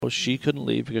She couldn't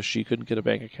leave because she couldn't get a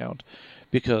bank account,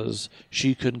 because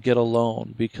she couldn't get a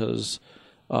loan, because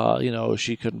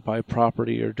she couldn't buy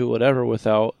property or do whatever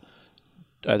without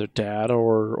either dad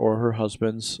or her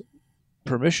husband's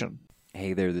permission.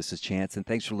 Hey there, this is Chance, and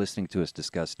thanks for listening to us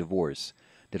discuss divorce.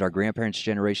 Did our grandparents'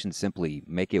 generation simply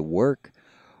make it work,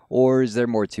 or is there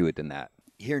more to it than that?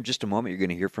 Here in just a moment, you're going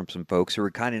to hear from some folks who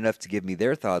were kind enough to give me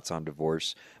their thoughts on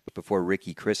divorce before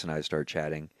Ricky, Chris, and I start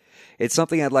chatting. It's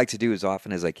something I'd like to do as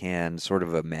often as I can, sort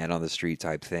of a man on the street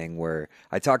type thing, where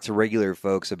I talk to regular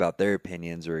folks about their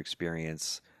opinions or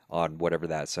experience on whatever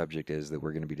that subject is that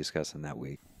we're going to be discussing that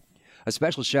week. A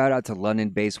special shout out to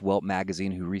London-based Welt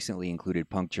magazine, who recently included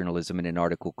punk journalism in an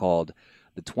article called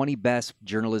The 20 Best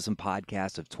Journalism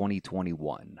Podcasts of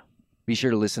 2021. Be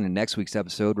sure to listen to next week's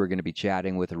episode. We're going to be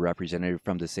chatting with a representative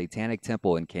from the Satanic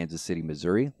Temple in Kansas City,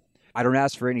 Missouri. I don't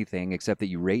ask for anything except that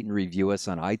you rate and review us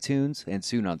on iTunes and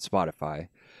soon on Spotify.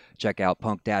 Check out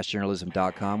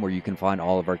punk-journalism.com, where you can find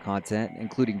all of our content,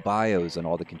 including bios on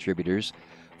all the contributors.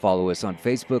 Follow us on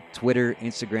Facebook, Twitter,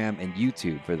 Instagram, and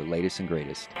YouTube for the latest and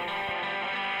greatest.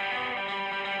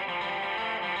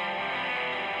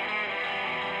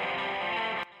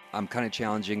 I'm kind of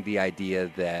challenging the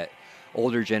idea that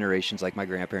older generations, like my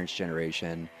grandparents'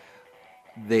 generation,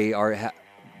 they are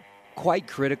quite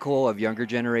critical of younger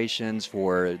generations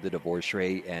for the divorce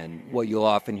rate. And what you'll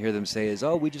often hear them say is,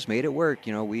 "Oh, we just made it work.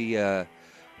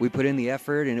 We put in the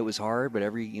effort, and it was hard, but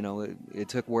it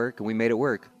took work, and we made it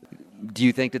work." Do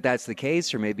you think that that's the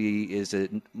case, or maybe is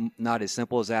it not as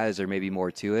simple as that? Is there maybe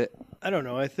more to it? I don't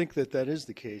know. I think that is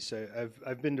the case.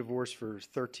 I've been divorced for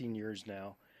 13 years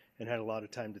now, and had a lot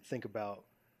of time to think about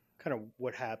kind of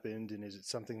what happened, and is it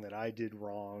something that I did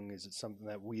wrong? Is it something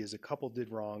that we as a couple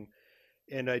did wrong?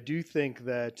 And I do think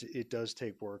that it does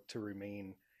take work to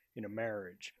remain in a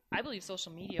marriage. I believe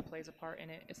social media plays a part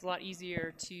in it. It's a lot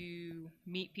easier to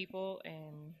meet people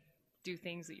and do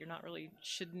things that you're not really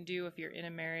shouldn't do if you're in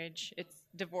a marriage.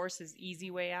 Divorce is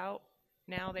easy way out.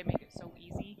 Now they make it so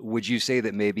easy. Would you say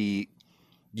that maybe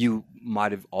you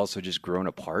might have also just grown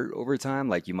apart over time?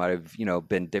 Like you might have,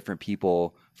 been different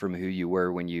people from who you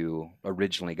were when you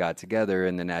originally got together,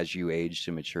 and then as you aged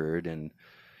and matured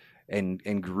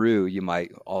and grew, you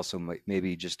might also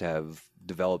maybe just have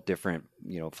developed different,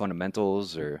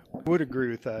 fundamentals. Or I would agree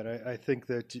with that. I think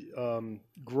that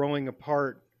growing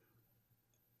apart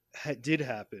did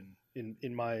happen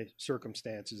in my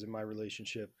circumstances, in my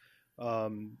relationship.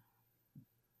 And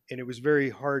it was very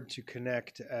hard to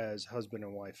connect as husband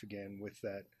and wife again with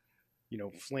that,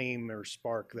 flame or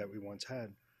spark that we once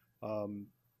had.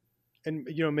 And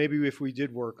maybe if we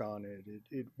did work on it,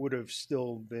 it would have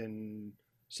still been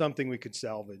something we could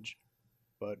salvage.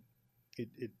 But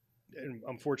and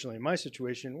unfortunately, in my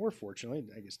situation, or fortunately,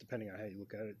 I guess depending on how you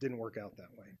look at it, didn't work out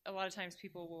that way. A lot of times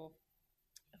people will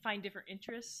find different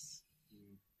interests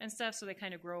and stuff, so they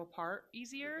kind of grow apart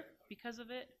easier because of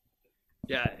it.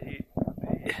 Yeah,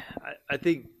 I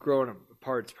think growing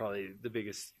apart is probably the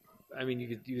biggest. I mean,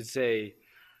 you could say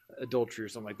adultery or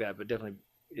something like that, but definitely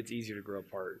it's easier to grow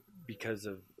apart because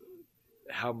of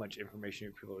how much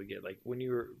information people would get. Like when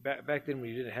you were back then, when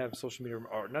you didn't have social media,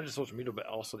 or not just social media, but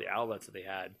also the outlets that they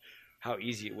had, how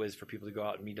easy it was for people to go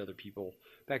out and meet other people.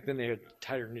 Back then, they had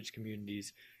tighter niche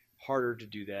communities, harder to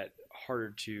do that,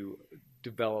 harder to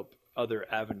develop other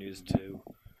avenues to.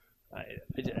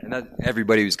 And that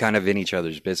everybody was kind of in each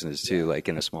other's business too, like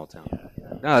in a small town.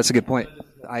 No, that's a good point.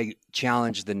 I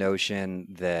challenge the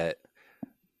notion that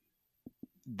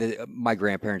my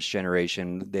grandparents'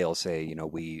 generation, they'll say,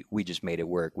 we just made it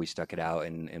work, we stuck it out,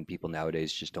 and people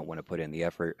nowadays just don't want to put in the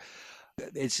effort.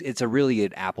 It's a really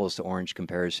an apples to orange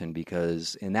comparison,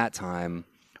 because in that time,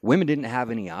 women didn't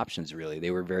have any options, really. They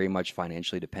were very much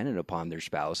financially dependent upon their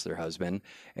spouse, their husband.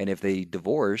 And if they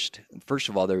divorced, first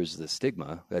of all, there was the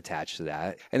stigma attached to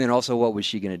that. And then also, what was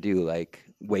she going to do? Like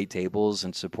wait tables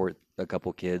and support a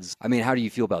couple kids? I mean, how do you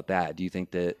feel about that? Do you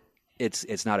think that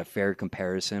it's not a fair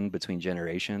comparison between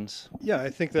generations? Yeah, I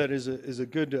think that is a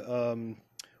good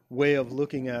way of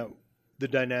looking at the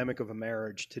dynamic of a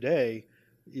marriage today.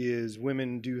 Is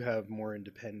women do have more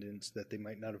independence that they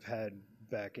might not have had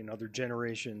back in other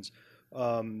generations.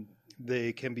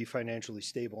 They can be financially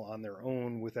stable on their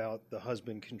own without the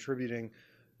husband contributing,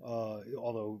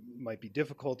 although it might be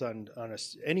difficult on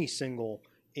any single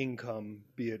income,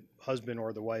 be it husband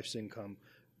or the wife's income.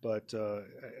 But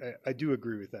I do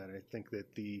agree with that. I think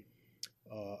that the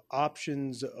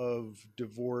options of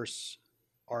divorce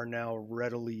are now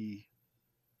readily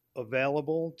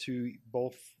available to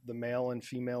both the male and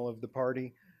female of the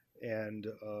party, and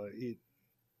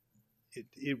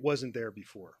it wasn't there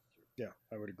before. Yeah,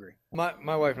 I would agree.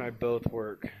 My wife and I both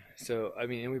work, so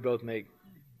and we both make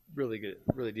really good,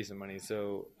 really decent money.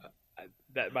 So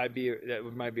that might be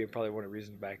probably one of the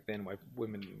reasons back then why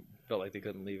women felt like they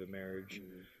couldn't leave a marriage,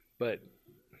 but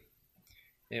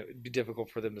it would be difficult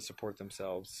for them to support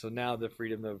themselves. So now the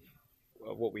freedom of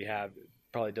what we have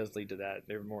probably does lead to that.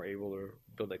 They're more able to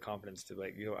build that confidence to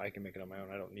like, I can make it on my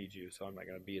own. I don't need you, so I'm not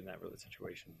going to be in that really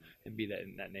situation and be that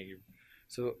in that negative.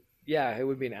 So yeah, it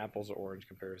would be an apples or orange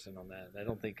comparison on that. I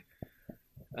don't think,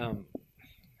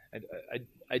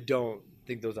 I don't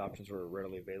think those options were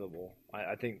readily available.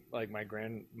 I think like my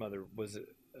grandmother was,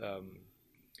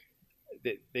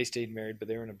 they stayed married, but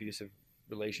they were in an abusive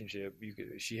relationship.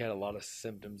 She had a lot of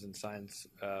symptoms and signs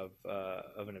of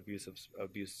an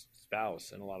abuse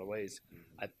spouse in a lot of ways.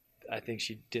 I think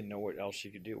she didn't know what else she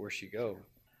could do, where she go.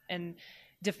 And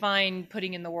define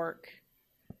putting in the work.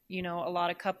 A lot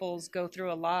of couples go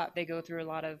through a lot. They go through a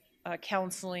lot of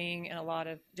counseling and a lot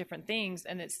of different things,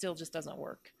 and it still just doesn't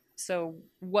work. So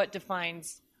what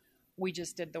defines we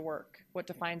just did the work? What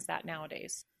defines that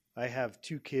nowadays? I have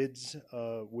 2 kids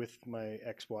with my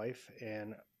ex-wife,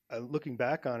 and looking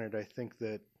back on it, I think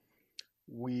that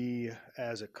we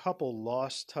as a couple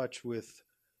lost touch with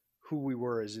who we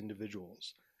were as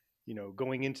individuals.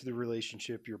 Going into the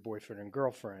relationship, you're boyfriend and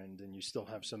girlfriend, and you still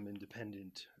have some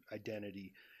independent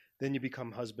identity. Then you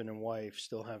become husband and wife,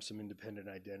 still have some independent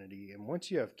identity. And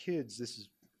once you have kids, this is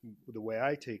the way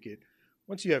I take it.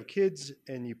 Once you have kids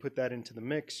and you put that into the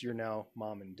mix, you're now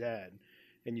mom and dad.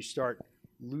 And you start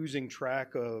losing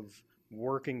track of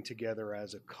working together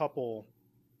as a couple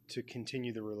to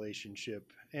continue the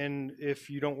relationship. And if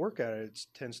you don't work at it, it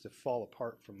tends to fall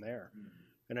apart from there. Mm-hmm.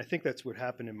 And I think that's what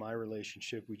happened in my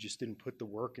relationship. We just didn't put the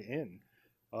work in.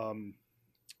 And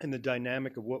the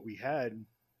dynamic of what we had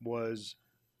was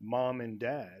mom and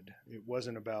dad. It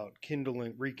wasn't about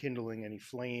rekindling any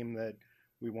flame that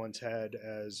we once had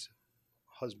as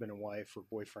husband and wife or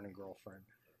boyfriend and girlfriend.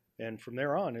 And from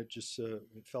there on, it just it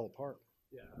fell apart.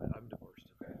 Yeah, I'm divorced.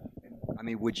 I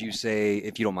mean, would you say,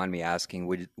 if you don't mind me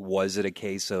asking, was it a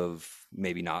case of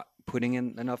maybe not putting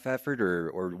in enough effort,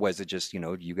 or was it just,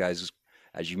 you guys,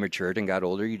 as you matured and got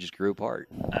older, you just grew apart?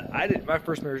 I did. My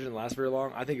first marriage didn't last very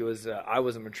long. I think it was I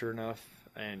wasn't mature enough,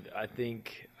 and I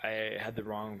think I had the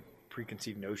wrong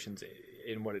preconceived notions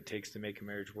in what it takes to make a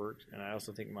marriage work. And I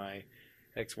also think my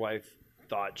ex-wife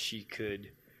thought she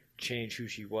could change who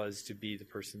she was to be the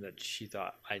person that she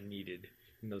thought I needed.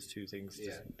 And those two things,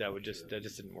 that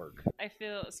just didn't work. I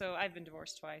feel so. I've been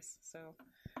divorced twice. So,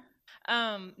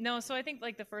 no. So I think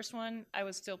like the first one, I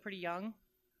was still pretty young,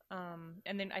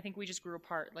 and then I think we just grew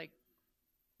apart. Like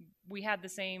we had the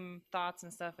same thoughts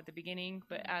and stuff at the beginning,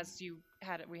 but as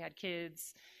we had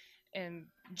kids and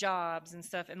jobs and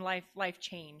stuff, and life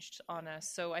changed on us.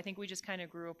 So I think we just kind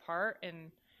of grew apart,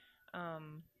 and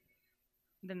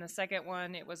then the second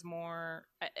one, it was more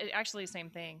actually the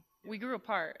same thing. We grew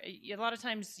apart. A lot of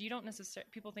times you don't necessarily,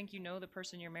 people think the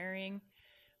person you're marrying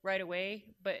right away,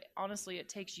 but honestly it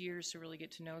takes years to really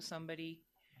get to know somebody.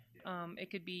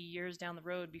 It could be years down the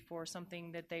road before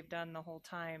something that they've done the whole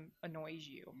time annoys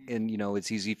you. And,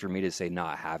 it's easy for me to say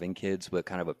not having kids, but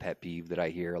kind of a pet peeve that I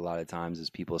hear a lot of times is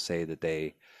people say that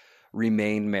they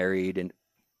remain married and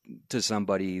to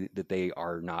somebody that they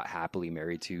are not happily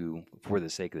married to for the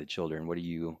sake of the children.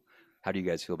 How do you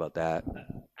guys feel about that?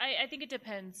 I think it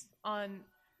depends on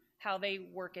how they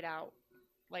work it out.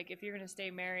 Like if you're going to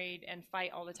stay married and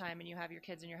fight all the time and you have your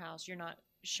kids in your house, you're not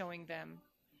showing them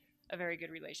a very good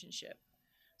relationship.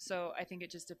 So I think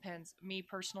it just depends. Me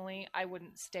personally, I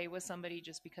wouldn't stay with somebody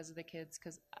just because of the kids,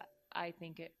 because I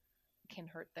think it can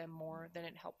hurt them more than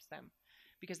it helps them,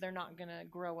 because they're not going to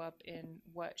grow up in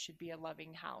what should be a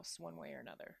loving house one way or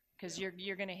another, because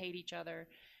you're going to hate each other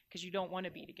because you don't want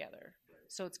to be together.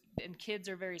 So and kids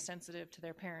are very sensitive to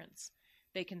their parents.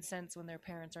 They can sense when their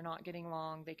parents are not getting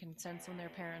along. They can sense when their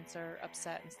parents are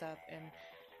upset and stuff. And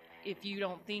if you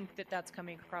don't think that that's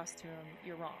coming across to them,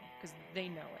 you're wrong, because they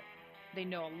know it. They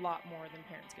know a lot more than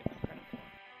parents give them credit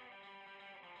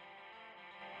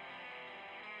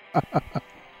for.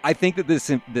 I think that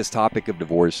this topic of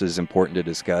divorce is important to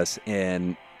discuss,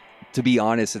 and to be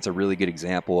honest, it's a really good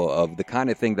example of the kind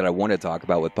of thing that I want to talk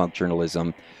about with punk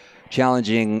journalism,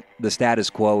 challenging the status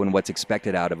quo and what's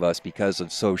expected out of us because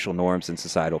of social norms and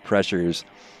societal pressures,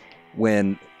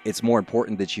 when it's more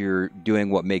important that you're doing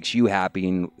what makes you happy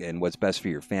and what's best for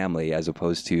your family, as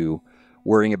opposed to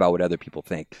worrying about what other people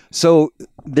think. So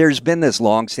there's been this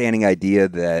long-standing idea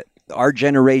that our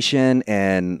generation,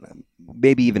 and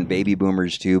maybe even baby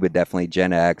boomers too, but definitely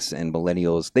Gen X and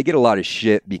millennials, they get a lot of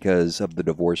shit because of the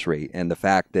divorce rate and the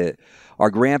fact that our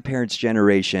grandparents'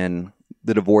 generation,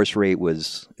 the divorce rate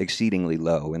was exceedingly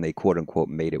low, and they quote unquote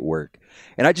made it work.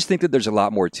 And I just think that there's a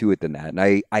lot more to it than that.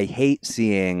 And I hate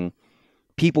seeing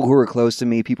people who are close to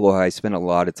me, people who I spend a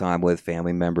lot of time with,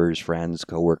 family members, friends,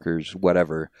 coworkers,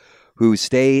 whatever, who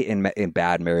stay in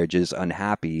bad marriages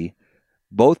unhappy,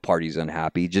 both parties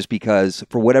unhappy, just because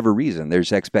for whatever reason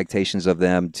there's expectations of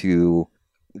them to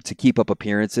keep up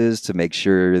appearances, to make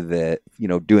sure that, you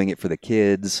know, doing it for the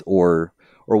kids or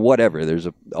whatever. There's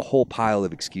a whole pile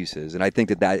of excuses, and I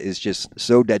think that is just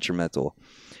so detrimental.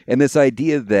 And this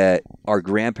idea that our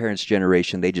grandparents'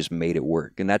 generation, they just made it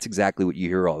work. And that's exactly what you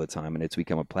hear all the time. And it's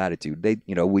become a platitude.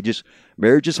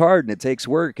 Marriage is hard and it takes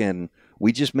work, and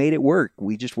we just made it work.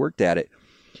 We just worked at it.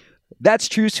 That's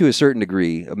true to a certain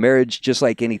degree. A marriage, just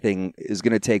like anything, is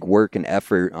going to take work and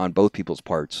effort on both people's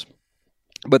parts.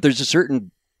 But there's a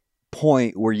certain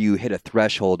point where you hit a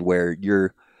threshold where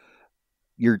you're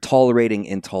tolerating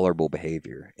intolerable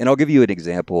behavior. And I'll give you an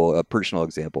example, a personal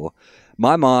example.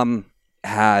 My mom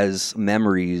has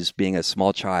memories being a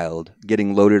small child,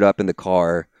 getting loaded up in the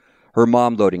car, her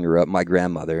mom loading her up, my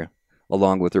grandmother,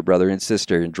 along with her brother and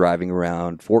sister, and driving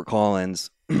around Fort Collins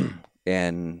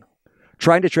and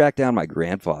trying to track down my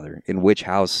grandfather in which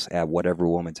house at whatever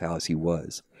woman's house he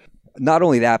was. Not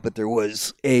only that, but there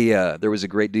was a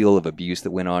great deal of abuse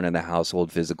that went on in the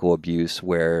household, physical abuse,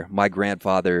 where my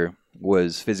grandfather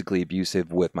was physically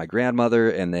abusive with my grandmother,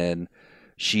 and then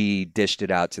she dished it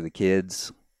out to the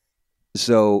kids.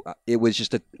 So it was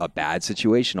just a bad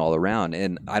situation all around.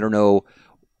 And I don't know,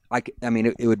 I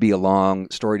mean, it would be a long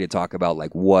story to talk about,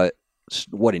 like, what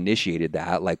initiated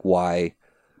that, like why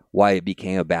it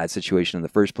became a bad situation in the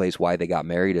first place, why they got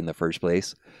married in the first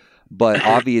place. But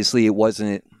obviously it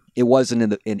wasn't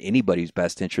in anybody's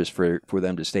best interest for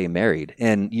them to stay married.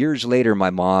 And years later, my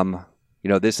mom, you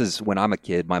know, this is when I'm a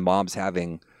kid, my mom's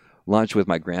having lunch with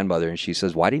my grandmother, and she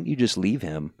says, "Why didn't you just leave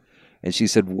him?" And she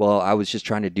said, "Well, I was just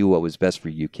trying to do what was best for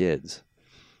you kids."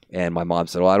 And my mom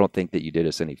said, "Well, I don't think that you did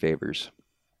us any favors."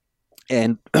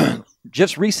 And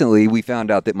just recently, we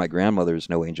found out that my grandmother is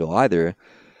no angel either.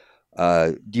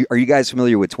 Are you guys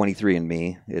familiar with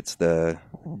 23andMe? It's the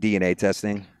DNA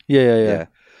testing. Yeah.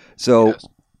 So Yes.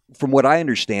 from what I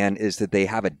understand is that they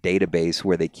have a database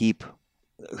where they keep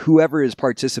whoever has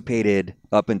participated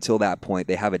up until that point.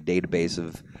 They have a database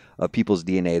of people's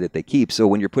DNA that they keep. So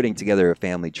when you're putting together a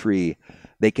family tree,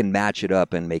 they can match it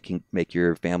up and make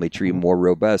your family tree more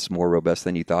robust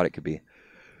than you thought it could be.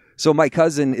 So my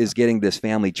cousin is getting this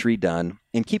family tree done.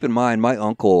 And keep in mind, my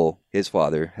uncle, his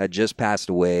father, had just passed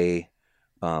away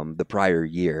the prior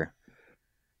year.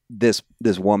 This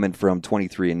woman from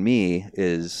 23andMe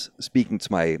is speaking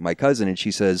to my cousin, and she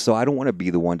says, "So I don't want to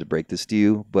be the one to break this to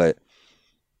you, but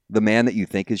the man that you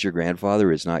think is your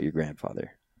grandfather is not your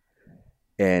grandfather."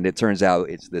 And it turns out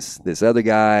it's this other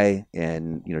guy,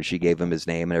 and, you know, she gave him his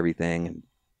name and everything.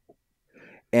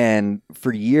 And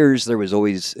for years, there was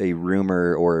always a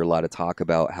rumor or a lot of talk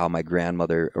about how my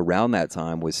grandmother around that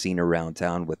time was seen around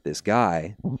town with this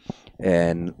guy.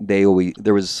 And there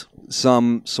was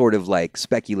some sort of like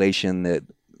speculation that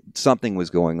something was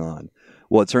going on.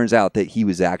 Well, it turns out that he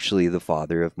was actually the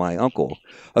father of my uncle.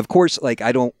 Of course, like,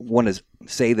 I don't want to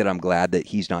say that I'm glad that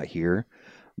he's not here,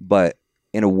 but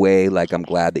in a way, like, I'm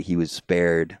glad that he was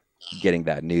spared getting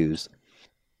that news.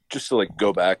 Just to like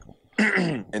go back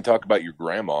and talk about your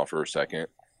grandma for a second.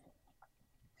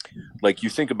 Like, you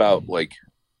think about like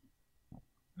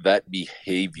that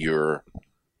behavior,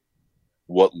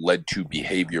 what led to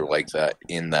behavior like that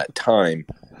in that time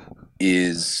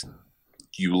is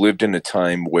you lived in a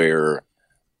time where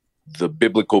the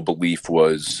biblical belief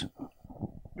was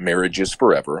marriage is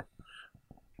forever.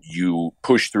 You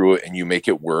push through it and you make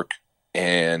it work.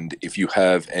 And if you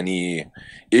have any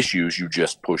issues, you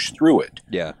just push through it.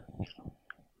 Yeah.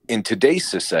 In today's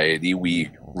society, we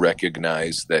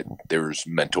recognize that there's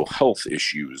mental health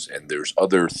issues and there's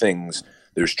other things,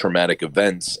 there's traumatic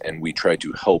events, and we try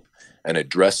to help and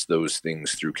address those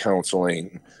things through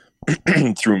counseling,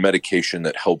 through medication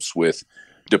that helps with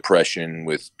depression,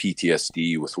 with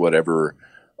PTSD, with whatever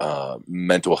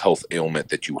mental health ailment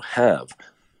that you have.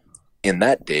 In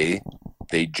that day,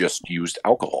 they just used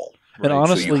alcohol. And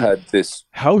honestly, so you had this.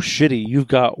 How shitty. You've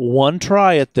got one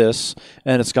try at this,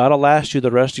 and it's got to last you the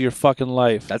rest of your fucking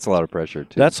life. That's a lot of pressure,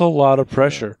 too. That's a lot of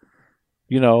pressure.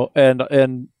 You know,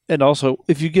 and also,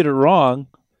 if you get it wrong,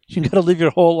 you got to live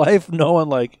your whole life knowing,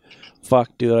 like,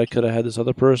 fuck, dude, I could have had this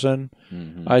other person.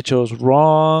 Mm-hmm. I chose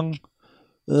wrong.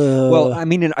 Well, I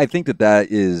mean, and I think that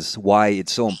is why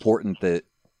it's so important that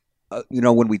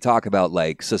when we talk about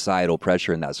like societal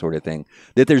pressure and that sort of thing,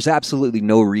 that there's absolutely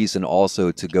no reason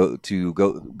also to go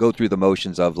through the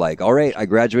motions of like, all right, I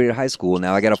graduated high school,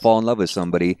 now I got to fall in love with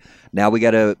somebody, now we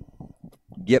got to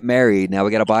get married, now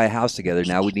we got to buy a house together,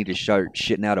 now we need to start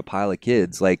shitting out a pile of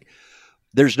kids. Like,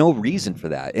 there's no reason for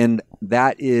that, and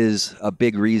that is a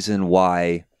big reason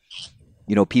why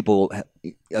people,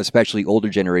 especially older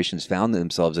generations, found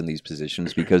themselves in these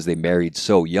positions because they married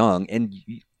so young. And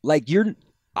like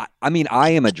I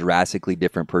am a drastically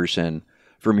different person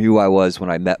from who I was when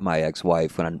I met my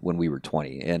ex-wife when we were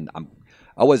 20. And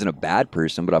I wasn't a bad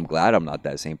person, but I'm glad I'm not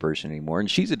that same person anymore. And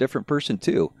she's a different person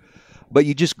too. But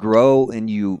you just grow and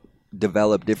you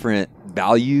develop different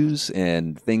values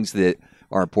and things that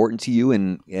are important to you.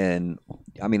 And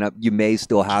I mean, you may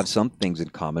still have some things in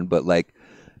common, but like,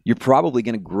 you're probably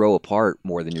going to grow apart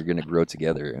more than you're going to grow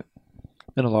together.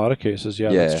 In a lot of cases,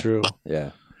 yeah, that's true.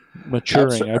 Yeah.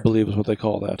 Maturing, I believe, is what they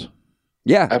call that.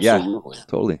 Yeah, absolutely, yeah,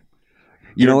 totally.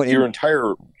 Your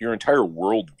entire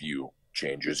worldview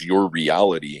changes. Your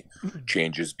reality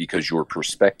changes because your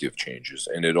perspective changes,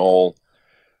 and it all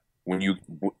when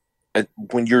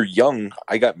you're young.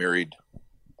 I got married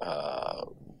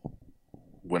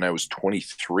when I was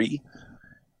 23.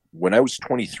 When I was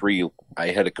 23, I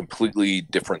had a completely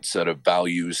different set of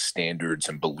values, standards,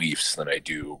 and beliefs than I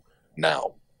do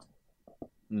now.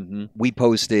 Mm-hmm. We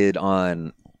posted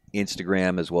on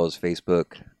Instagram as well as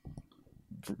Facebook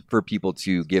for people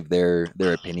to give their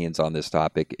opinions on this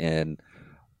topic, and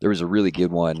there was a really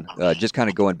good one. Just kind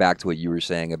of going back to what you were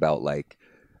saying about like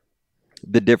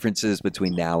the differences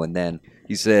between now and then.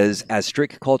 He says, as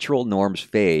strict cultural norms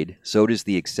fade, so does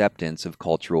the acceptance of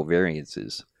cultural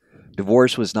variances.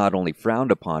 Divorce was not only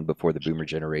frowned upon before the boomer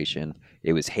generation,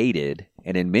 it was hated,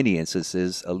 and in many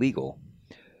instances, illegal.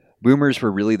 Boomers were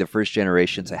really the first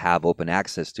generation to have open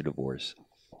access to divorce.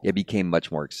 It became much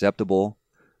more acceptable,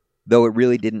 though it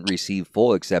really didn't receive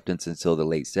full acceptance until the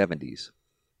late 70s.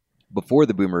 Before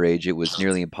the boomer age, it was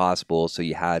nearly impossible, so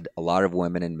you had a lot of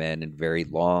women and men in very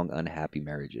long, unhappy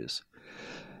marriages.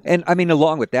 And I mean,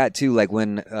 along with that, too, like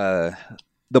when the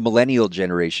millennial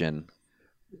generation,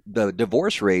 the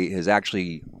divorce rate has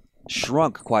actually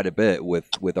shrunk quite a bit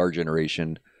with our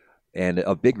generation. And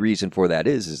a big reason for that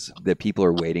is that people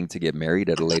are waiting to get married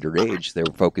at a later age. They're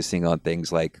focusing on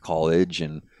things like college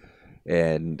and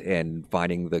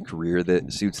finding the career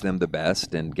that suits them the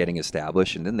best and getting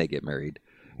established, and then they get married.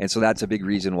 And so that's a big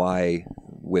reason why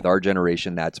with our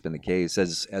generation that's been the case,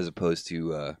 as opposed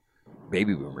to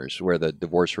baby boomers, where the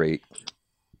divorce rate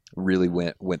really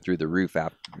went through the roof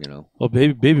after, Well,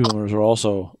 baby boomers are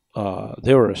also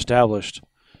they were established,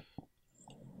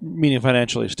 meaning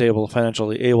financially stable,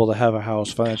 financially able to have a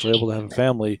house, financially able to have a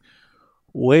family,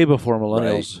 way before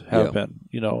millennials have been.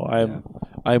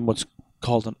 I'm what's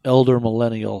called an elder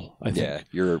millennial, I think. Yeah,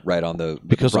 you're right on the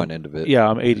front end of it. Yeah,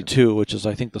 I'm 82, which is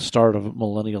I think the start of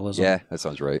millennialism. Yeah, that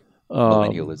sounds right.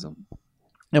 Millennialism.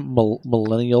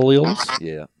 Millennials?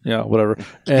 Yeah, whatever.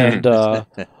 And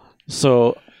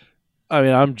so, I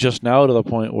mean, I'm just now to the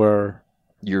point where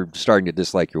you're starting to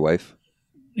dislike your wife.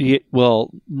 Yeah,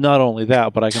 well, not only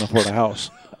that, but I can afford a house.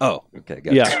 Oh, okay,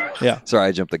 got it. Yeah. Sorry,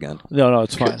 I jumped the gun. No,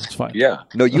 it's fine. It's fine. Yeah.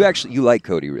 No, you like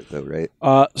Cody though, right?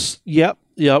 Yep.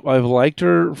 I've liked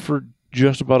her for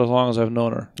just about as long as I've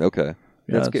known her. Okay,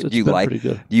 Yeah, that's good. It's been pretty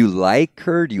good. Do you like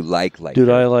her? Do you like Dude,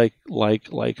 her? I like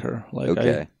her. Like,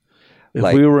 okay.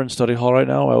 If we were in study hall right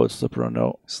now, I would slip her a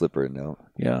note. Slip her a note.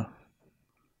 Yeah.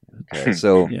 Okay,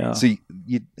 so Yeah. so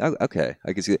you okay?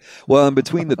 I can see that. Well, in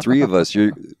between the three of us,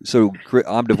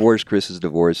 I'm divorced. Chris is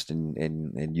divorced,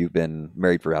 and you've been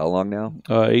married for how long now?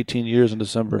 18 years in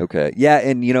December. Okay, yeah,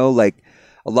 and like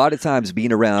a lot of times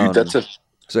being around. Dude, that's a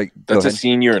a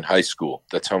senior in high school.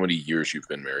 That's how many years you've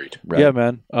been married. Right. Yeah,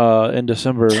 man. In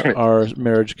December, our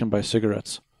marriage can buy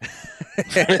cigarettes.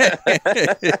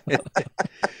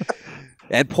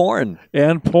 And porn.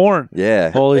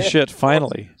 Yeah. Holy shit!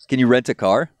 Finally. Can you rent a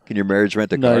car? Can your marriage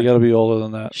rent a car? No, you got to be older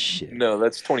than that. Shit. No,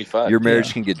 that's 25. Your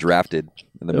marriage can get drafted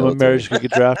in the My military. marriage could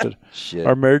get drafted. Shit.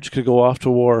 Our marriage could go off to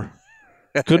war.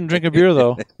 Couldn't drink a beer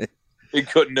though. It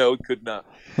could not.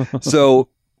 So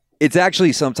it's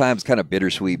actually sometimes kind of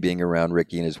bittersweet being around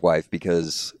Ricky and his wife,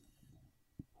 because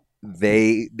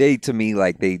they to me,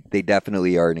 like they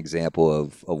definitely are an example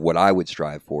of what I would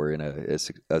strive for in a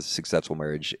successful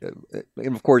marriage.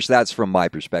 And of course, that's from my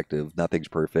perspective. Nothing's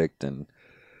perfect, and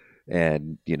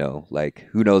like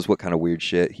who knows what kind of weird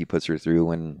shit he puts her through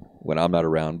when I'm not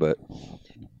around. But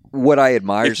what I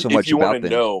admire so much about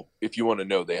them. If you want to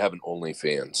know, they have an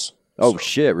OnlyFans. Oh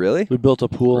shit! Really? We built a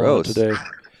pool on it today.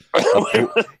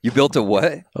 You built a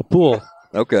what? A pool.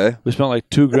 Okay. We spent like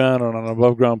 $2,000 on an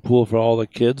above ground pool for all the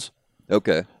kids.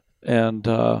 Okay. and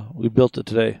we built it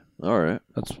today. All right.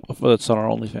 That's on our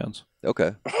OnlyFans.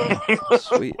 Okay.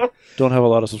 Sweet. Don't have a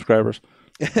lot of subscribers.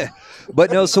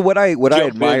 But no, so what I Jump in,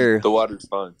 admire the water's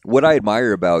fine. what I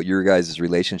admire about your guys'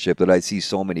 relationship that I see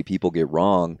so many people get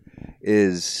wrong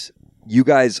is you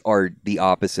guys are the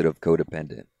opposite of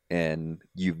codependent, and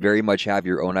you very much have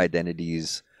your own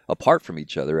identities apart from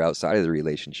each other outside of the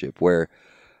relationship. Where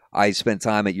I spend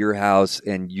time at your house,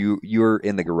 and you're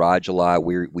in the garage a lot.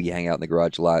 We hang out in the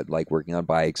garage a lot, like working on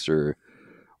bikes, or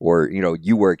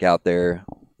you work out there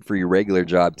for your regular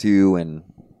job too, and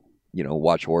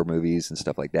watch horror movies and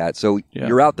stuff like that. So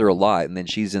you're out there a lot, and then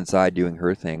she's inside doing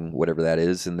her thing, whatever that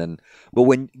is. And then, but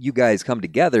when you guys come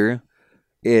together,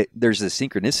 there's a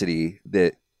synchronicity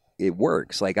that it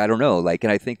works. Like, I don't know, like,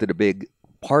 and I think that a big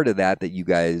part of that you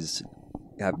guys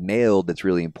have nailed that's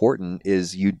really important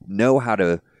is you know how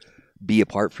to be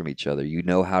apart from each other. You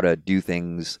know how to do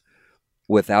things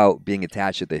without being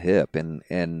attached at the hip.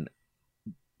 And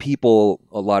people,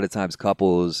 a lot of times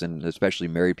couples, and especially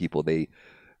married people, there's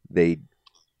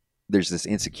this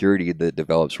insecurity that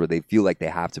develops where they feel like they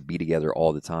have to be together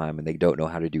all the time, and they don't know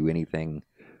how to do anything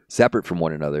separate from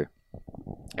one another.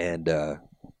 And I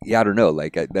don't know,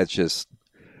 like that's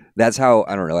how,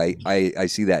 I don't know, I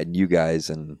see that in you guys,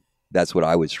 and that's what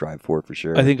I would strive for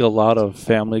sure. I think a lot of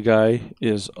Family Guy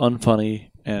is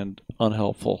unfunny and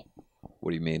unhelpful.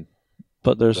 What do you mean?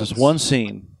 But there's this one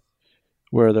scene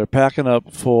where they're packing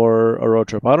up for a road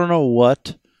trip. I don't know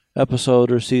what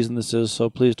episode or season this is, so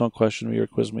please don't question me or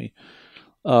quiz me.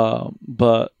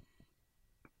 But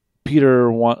Peter,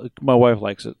 my wife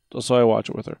likes it, so I watch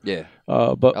it with her. Yeah.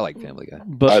 But I like Family Guy.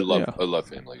 But I love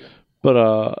Family Guy. But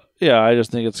I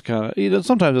just think it's kind of,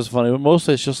 sometimes it's funny, but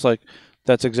mostly it's just like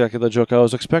that's exactly the joke I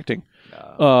was expecting.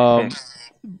 But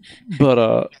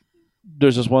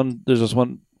there's this one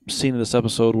scene in this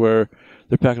episode where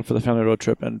they're packing for the family road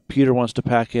trip, and Peter wants to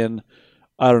pack in,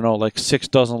 I don't know, like 6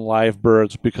 dozen live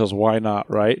birds, because why not,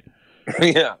 right?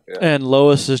 Yeah. And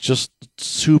Lois is just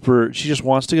she just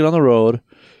wants to get on the road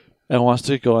and wants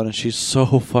to get going, and she's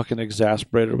so fucking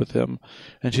exasperated with him.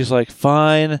 And she's like,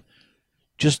 fine,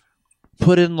 just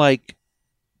put in like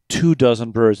 2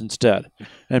 dozen birds instead.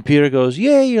 And Peter goes,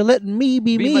 yay, you're letting me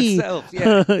be me. Myself,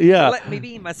 yeah. Yeah. Let me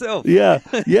be myself. Yeah.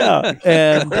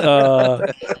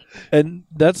 And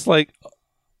that's like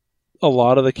a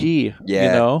lot of the key.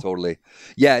 Yeah, totally.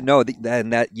 Yeah, no,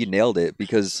 and that you nailed it,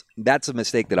 because that's a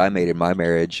mistake that I made in my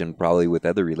marriage and probably with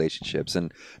other relationships.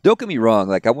 And don't get me wrong,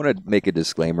 like, I want to make a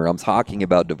disclaimer. I'm talking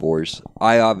about divorce.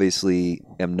 I obviously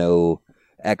am no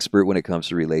expert when it comes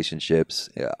to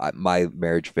relationships. My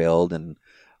marriage failed, and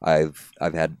I've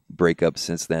had breakups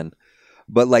since then.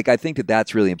 But like, I think that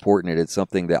that's really important, and it's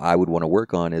something that I would want to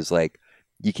work on, is like,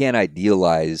 you can't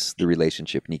idealize the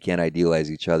relationship, and you can't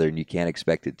idealize each other, and you can't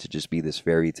expect it to just be this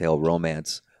fairy tale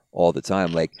romance all the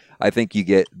time. Like, I think you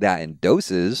get that in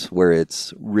doses where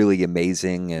it's really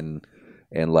amazing and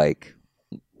like,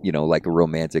 like a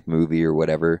romantic movie or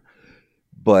whatever.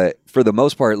 But for the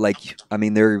most part, like, I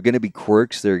mean, there are going to be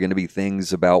quirks, there are going to be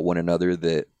things about one another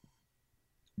that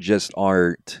just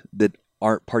aren't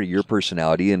part of your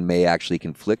personality and may actually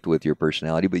conflict with your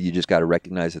personality, but you just got to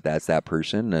recognize that that's that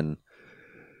person, and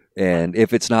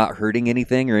if it's not hurting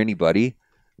anything or anybody,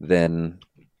 then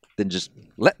just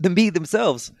let them be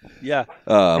themselves. Yeah.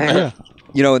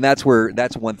 And that's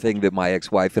one thing that my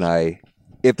ex-wife and I,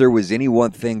 if there was any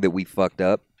one thing that we fucked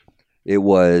up, it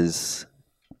was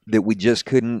that we just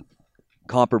couldn't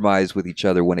compromise with each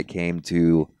other when it came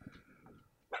to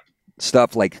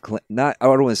stuff like, I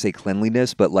don't want to say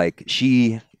cleanliness, but like,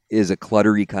 she is a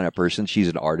cluttery kind of person. She's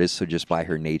an artist, so just by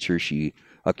her nature, she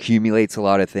accumulates a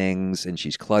lot of things, and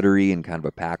she's cluttery and kind of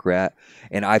a pack rat.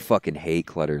 And I fucking hate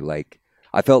clutter. Like,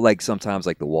 I felt like sometimes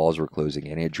like the walls were closing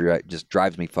in. It just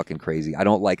drives me fucking crazy. I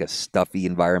don't like a stuffy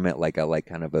environment. Like, I like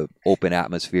kind of a open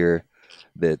atmosphere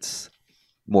that's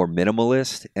more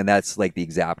minimalist, and that's like the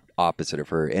exact opposite of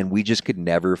her. And we just could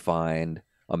never find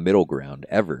a middle ground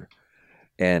ever.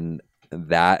 And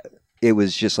that, it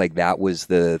was just like, that was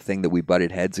the thing that we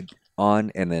butted heads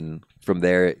on, and then from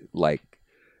there,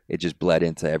 it just bled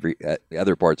into every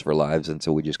other parts of our lives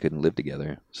until we just couldn't live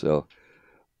together. So,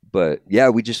 but yeah,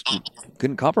 we just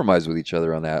couldn't compromise with each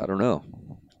other on that. I don't know.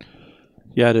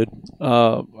 Yeah, dude.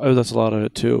 That's a lot of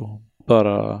it too.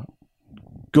 But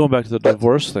going back to the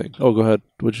divorce thing. Oh, go ahead.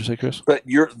 What'd you say, Chris? But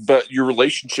your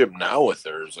relationship now with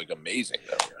her is like amazing,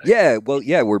 though, right? Yeah, well,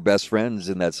 yeah, we're best friends,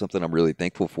 and that's something I'm really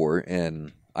thankful for.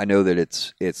 And I know that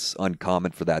it's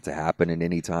uncommon for that to happen. And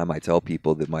anytime I tell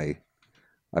people that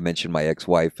I mentioned my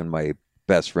ex-wife and my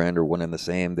best friend are one and the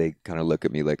same, they kind of look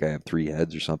at me like I have 3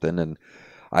 heads or something. And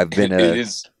I've been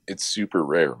it it's super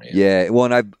rare, man. Yeah,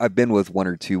 well, and I've been with one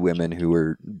or two women who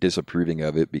are disapproving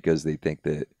of it because they think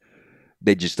that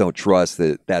they just don't trust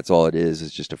that that's all it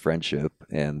is just a friendship,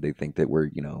 and they think that we're,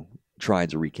 trying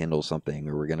to rekindle something,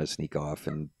 or we're gonna sneak off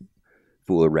and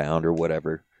fool around or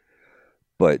whatever.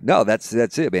 But no, that's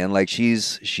it, man. Like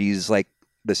she's like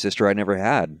the sister I never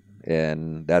had,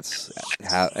 and that's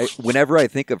how. Whenever I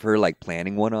think of her like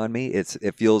planning one on me,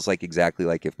 it feels like exactly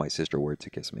like if my sister were to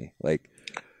kiss me. Like,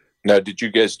 Now, did you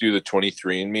guys do the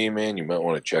 23andMe, man? You might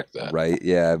want to check that. right?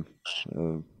 Yeah.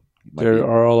 There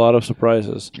are a lot of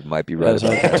surprises, You might be right as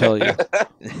I about can tell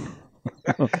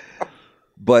you.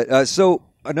 But so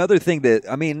another thing that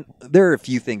there are a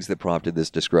few things that prompted this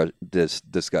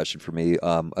discussion for me.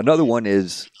 Another one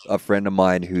is a friend of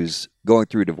mine who's going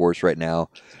through a divorce right now.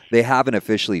 They haven't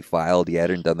officially filed yet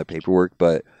and done the paperwork,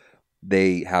 but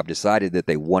they have decided that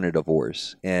they want a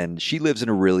divorce. And she lives in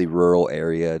a really rural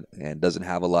area and doesn't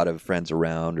have a lot of friends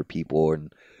around or people.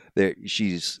 And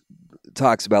she's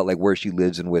talks about like where she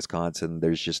lives in Wisconsin.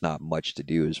 There's just not much to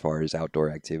do as far as outdoor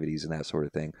activities and that sort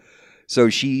of thing. So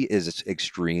she is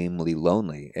extremely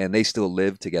lonely, and they still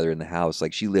live together in the house.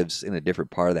 Like she lives in a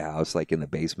different part of the house, like in the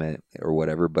basement or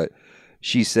whatever. But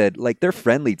she said like they're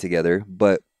friendly together,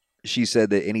 but she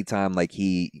said that anytime like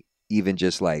he even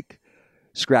just like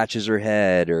scratches her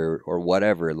head or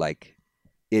whatever, like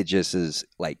it just is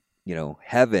like,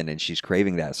 heaven, and she's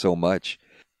craving that so much.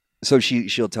 So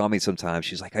she'll tell me sometimes,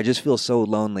 she's like, I just feel so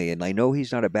lonely, and I know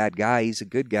he's not a bad guy, he's a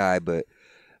good guy, but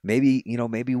maybe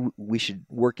we should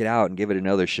work it out and give it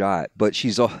another shot. But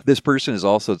this person has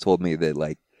also told me that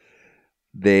like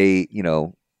they,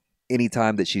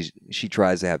 anytime that she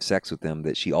tries to have sex with him,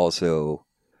 that she also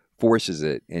forces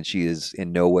it, and she is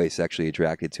in no way sexually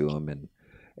attracted to him,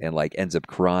 and like ends up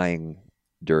crying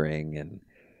during,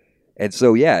 and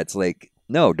so yeah, it's like,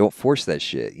 no, don't force that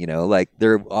shit. Like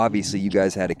there obviously you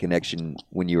guys had a connection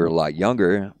when you were a lot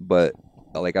younger, but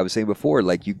like I was saying before,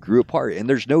 like you grew apart, and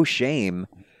there's no shame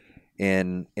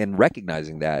in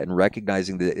recognizing that, and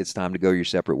recognizing that it's time to go your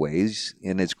separate ways.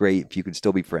 And it's great if you can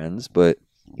still be friends, but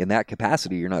in that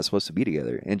capacity, you're not supposed to be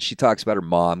together. And she talks about her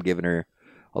mom giving her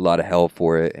a lot of help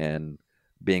for it, and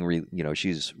being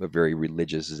she's a very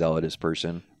religious, zealous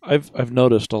person. I've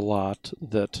noticed a lot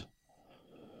that,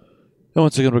 and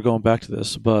once again we're going back to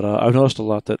this, but I've noticed a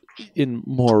lot that in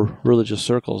more religious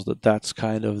circles that's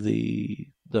kind of the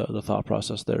thought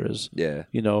process. There is, Yeah.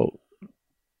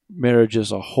 Marriage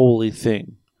is a holy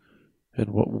thing, and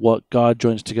what God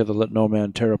joins together, let no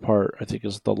man tear apart, I think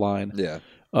is the line. Yeah.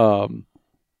 And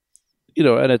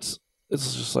it's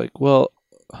just like, well,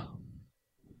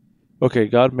 okay,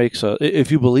 God makes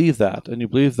if you believe that, and you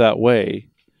believe that way,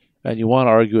 and you want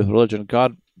to argue with religion,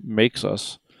 God makes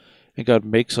us, and God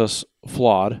makes us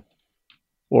flawed,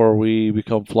 or we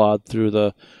become flawed through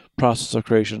the process of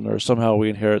creation, or somehow we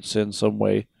inherit sin some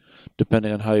way,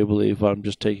 depending on how you believe. But I'm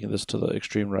just taking this to the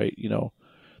extreme right,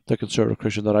 the conservative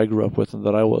Christian that I grew up with and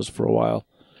that I was for a while.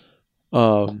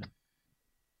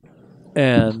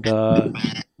 And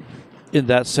in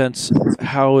that sense,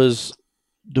 how is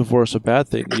divorce a bad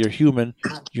thing? You're human.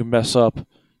 You mess up.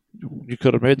 You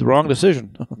could have made the wrong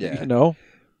decision. Yeah.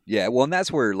 Yeah. Well, and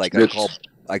that's where like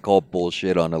I call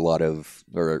bullshit on a lot of,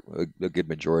 or a good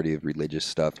majority of religious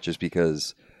stuff, just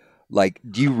because. Like,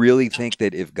 do you really think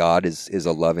that if God is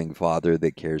a loving father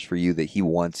that cares for you, that he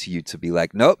wants you to be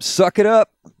like, nope, suck it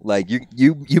up? Like,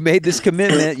 you made this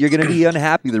commitment. You're going to be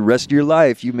unhappy the rest of your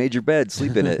life. You made your bed.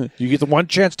 Sleep in it. You get the one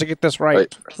chance to get this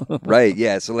right. Right.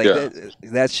 Yeah. So, like,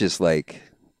 that's just like,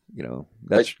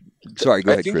 sorry,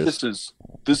 go ahead, think Chris.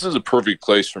 This is a perfect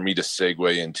place for me to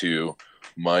segue into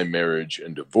my marriage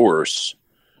and divorce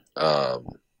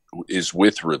is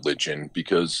with religion,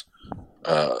 because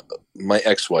my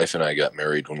ex-wife and I got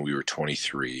married when we were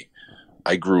 23.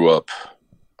 I grew up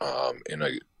in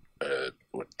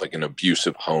an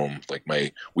abusive home. Like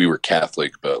we were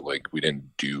Catholic, but like we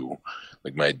didn't do,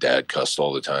 like my dad cussed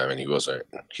all the time, and he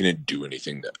didn't do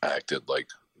anything that acted like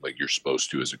you're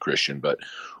supposed to as a Christian. But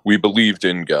we believed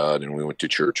in God, and we went to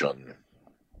church on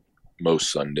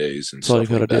most Sundays and stuff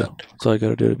like that. That's all you got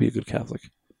to do to be a good Catholic.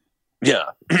 Yeah,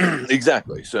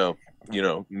 exactly. So,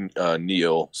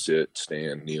 kneel, sit,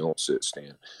 stand, kneel, sit,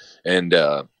 stand. And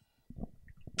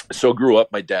so grew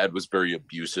up, my dad was very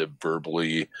abusive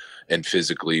verbally and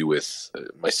physically with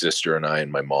my sister and I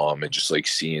and my mom, and just like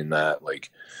seeing that, like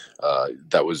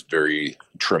that was very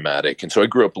traumatic. And so I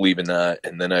grew up believing that.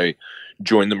 And then I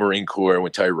joined the Marine Corps. I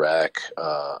went to Iraq.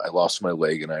 I lost my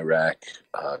leg in Iraq,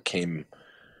 came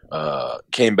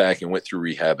back and went through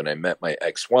rehab, and I met my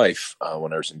ex-wife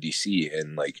when I was in DC,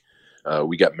 and like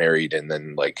we got married, and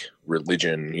then like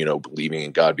religion, believing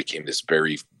in God became this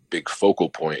very big focal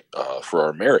point for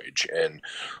our marriage. And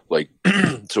like,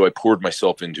 so I poured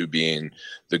myself into being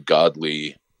the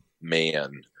godly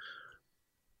man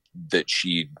that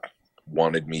she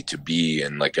wanted me to be,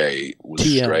 and like I was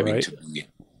TM, striving right? to be.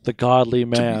 The godly To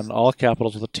be- man, all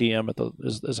capitals with a TM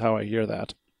is how I hear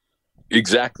that.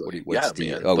 Exactly. What's Yeah,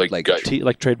 the- man. oh, like, like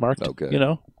Like trademarked, Okay. you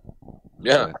know?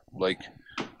 yeah, Okay. like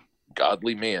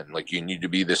godly man. Like, you need to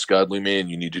be this godly man.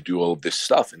 You need to do all of this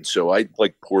stuff. And so I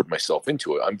like poured myself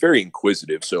into it. I'm very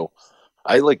inquisitive, so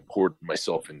I like poured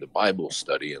myself into Bible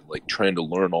study and like trying to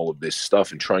learn all of this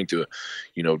stuff and trying to,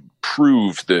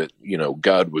 prove that,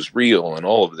 God was real and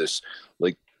all of this.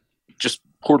 Like, just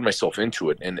poured myself into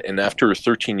it. And after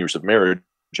 13 years of marriage,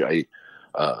 I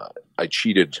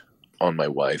cheated on my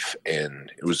wife,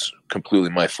 and it was completely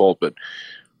my fault. But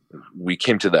we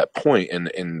came to that point,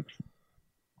 and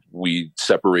we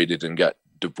separated and got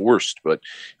divorced. But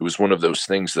it was one of those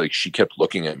things, like, she kept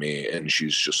looking at me and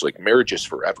she's just like, marriage is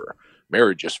forever.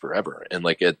 Marriage is forever. And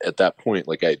like at that point,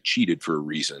 like, I had cheated for a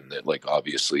reason that like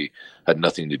obviously had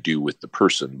nothing to do with the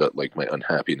person, but like my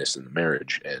unhappiness in the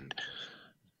marriage. And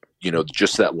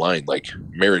just that line, like,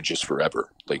 marriage is forever.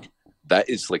 Like, that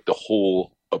is like the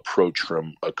whole approach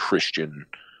from a Christian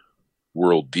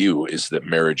worldview, is that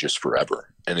marriage is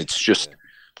forever. And it's just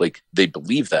like, they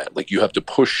believe that, like, you have to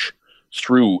push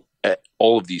through at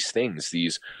all of these things,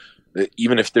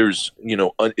 even if there's,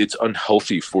 it's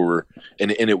unhealthy for,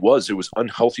 and it was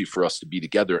unhealthy for us to be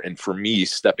together. And for me,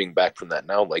 stepping back from that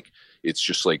now, like, it's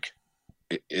just like,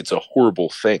 it's a horrible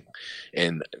thing.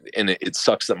 And it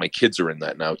sucks that my kids are in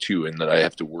that now too, and that I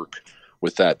have to work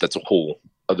with that. That's a whole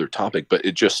other topic, but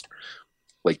it just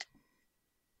like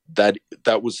that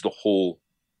was the whole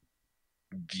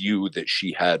view that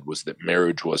she had, was that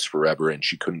marriage was forever, and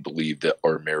she couldn't believe that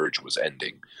our marriage was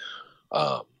ending.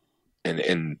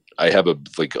 And I have a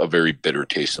very bitter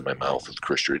taste in my mouth with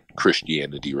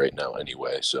Christianity right now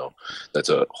anyway. So that's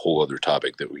a whole other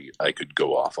topic that I could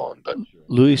go off on. But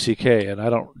Louis C.K., and I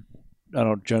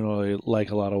don't generally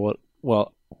like a lot of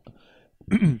well,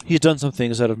 he's done some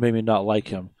things that have made me not like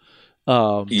him.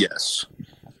 yes,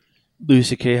 Louis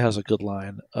C.K. has a good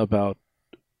line about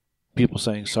people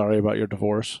saying sorry about your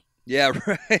divorce. Yeah,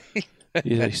 right.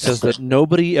 He says that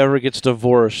nobody ever gets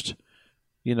divorced,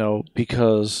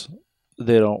 because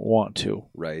they don't want to.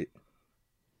 Right.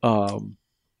 And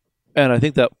I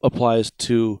think that applies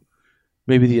to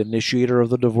maybe the initiator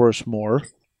of the divorce more.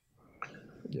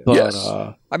 But, yes.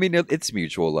 I mean, it's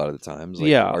mutual a lot of the times. Like,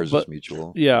 yeah, ours but is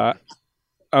mutual. Yeah,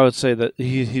 I would say that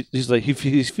he's like he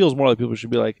feels more like people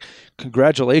should be like,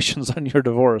 congratulations on your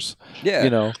divorce.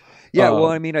 Yeah. Yeah. Well,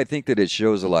 I mean, I think that it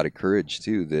shows a lot of courage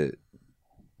too,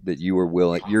 that you were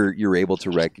willing, you're able to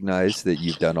recognize that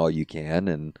you've done all you can,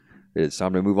 and it's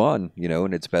time to move on,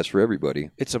 and it's best for everybody.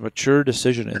 It's a mature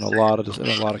decision in a lot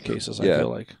of cases. I feel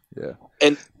like. Yeah.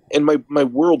 And my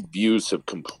world views have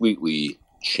completely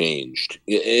changed,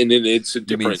 and it's a You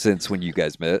different. mean since when you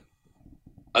guys met?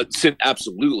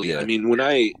 Absolutely. Yeah. I mean,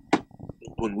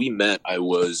 when we met, I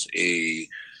was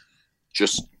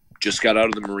just got out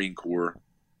of the Marine Corps,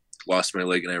 lost my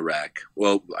leg in Iraq.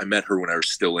 Well, I met her when I was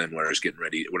still in, when I was getting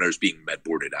ready, when I was being med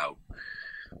boarded out.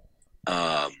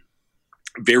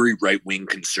 Very right-wing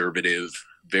conservative,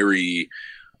 very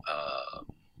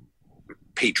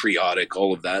patriotic,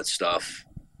 all of that stuff.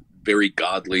 Very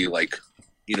godly, like,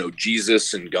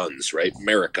 Jesus and guns, right?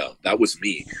 America. That was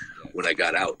me when I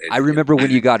got out. I remember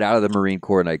when you got out of the Marine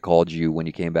Corps and I called you when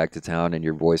you came back to town, and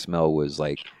your voicemail was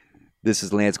like, "This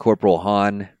is Lance Corporal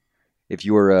Hahn. If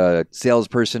you were a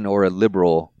salesperson or a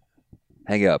liberal,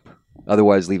 hang up.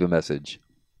 Otherwise, leave a message."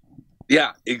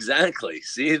 Yeah, exactly.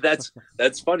 See, that's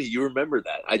funny. You remember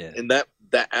that. And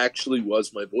that actually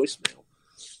was my voicemail.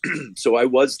 So I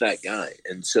was that guy.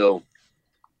 And so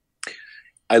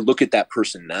I look at that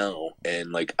person now,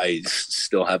 and like, I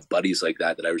still have buddies like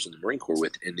that I was in the Marine Corps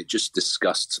with, and it just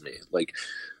disgusts me. Like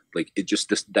it just,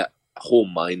 that whole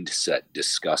mindset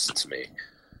disgusts me.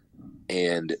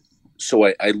 And so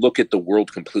I look at the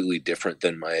world completely different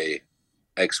than my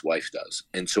ex-wife does.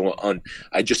 And so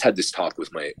I just had this talk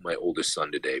with my oldest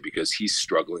son today, because he's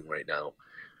struggling right now,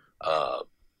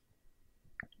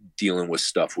 dealing with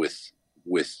stuff with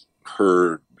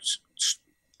her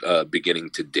beginning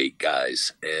to date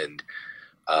guys. And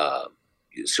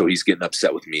so he's getting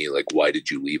upset with me, like, why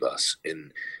did you leave us?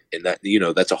 And that,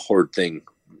 that's a hard thing.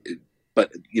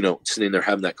 But, sitting there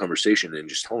having that conversation and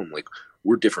just telling him, like,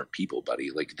 we're different people,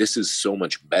 buddy. Like, this is so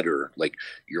much better. Like,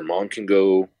 your mom can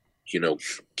go,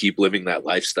 keep living that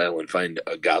lifestyle and find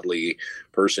a godly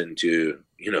person to,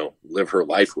 live her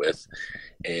life with.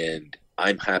 And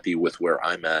I'm happy with where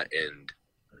I'm at and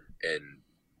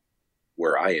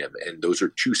where I am. And those are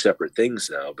two separate things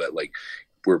now, but like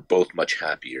we're both much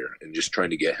happier, and just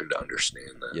trying to get him to understand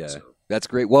that. Yeah, So. that's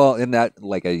great. Well, and that,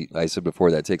 like I said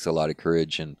before, that takes a lot of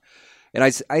courage. And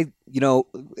I,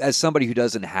 as somebody who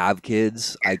doesn't have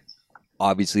kids, I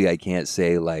can't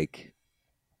say like,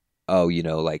 oh,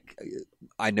 like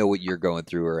I know what you're going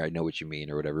through or I know what you mean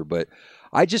or whatever. But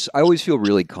I always feel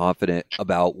really confident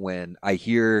about when I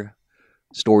hear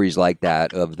stories like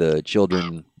that of the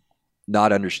children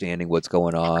not understanding what's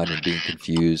going on and being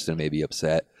confused and maybe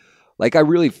upset. Like, I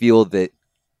really feel that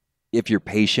if you're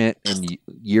patient and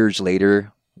years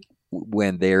later,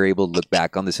 when they're able to look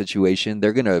back on the situation,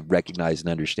 they're going to recognize and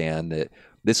understand that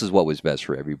this is what was best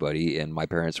for everybody. And my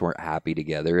parents weren't happy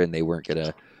together, and they weren't going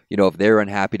to, if they're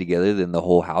unhappy together, then the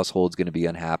whole household's going to be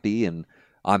unhappy. And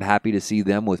I'm happy to see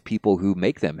them with people who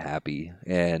make them happy.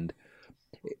 And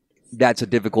that's a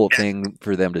difficult thing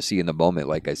for them to see in the moment,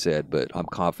 like I said, but I'm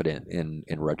confident in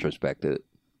retrospect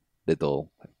that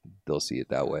they'll see it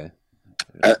that way.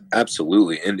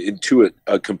 Absolutely. And to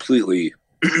a completely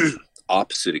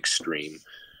opposite extreme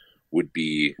would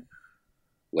be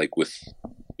like with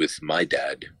my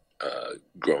dad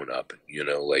growing up,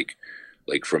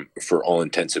 like for all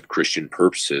intensive Christian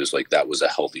purposes, like that was a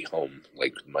healthy home.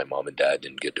 Like my mom and dad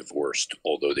didn't get divorced,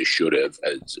 although they should have,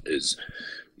 as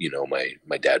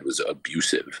my dad was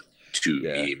abusive to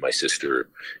me, my sister,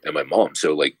 and my mom.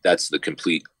 So like that's the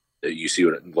complete. You see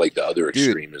what like the other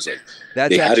extreme is like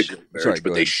they had a good marriage,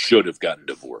 but they should have gotten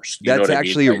divorced. That's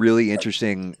actually a really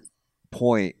interesting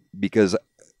point, because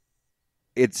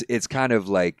it's kind of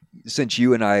like, since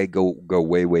you and I go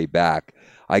way back,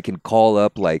 I can call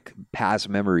up like past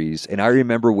memories, and I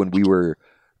remember when we were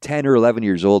 10 or 11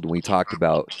 years old, when we talked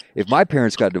about if my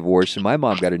parents got divorced and my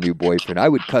mom got a new boyfriend, I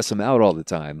would cuss them out all the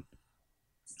time.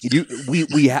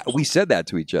 We said that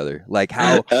to each other, like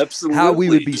how we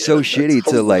would be so shitty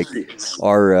to like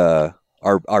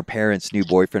our parents' new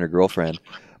boyfriend or girlfriend.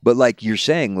 But like you're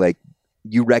saying, like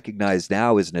you recognize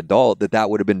now as an adult that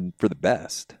would have been for the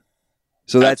best.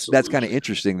 So that's kind of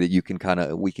interesting that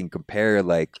we can compare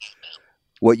like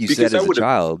what you said as a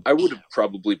child. I would have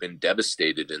probably been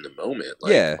devastated in the moment.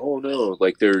 Like, oh no,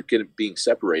 like they're being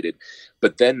separated.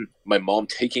 But then my mom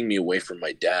taking me away from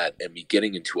my dad and me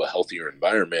getting into a healthier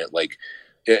environment, like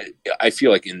I feel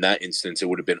like in that instance, it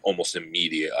would have been almost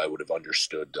immediate. I would have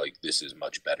understood like this is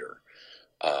much better.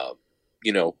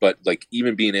 But like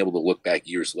even being able to look back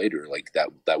years later, like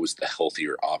that was the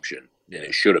healthier option, and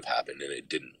it should have happened, and it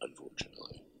didn't,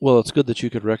 unfortunately. Well, it's good that you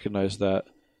could recognize that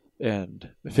and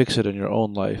fix it in your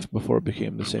own life before it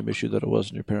became the same issue that it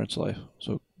was in your parents' life.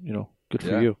 So, good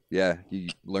for you. Yeah, you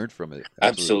learned from it.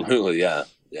 Absolutely, yeah.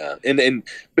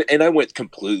 And I went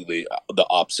completely the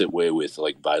opposite way with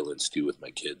like violence too with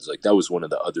my kids. Like that was one of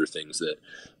the other things that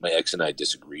my ex and I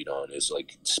disagreed on, is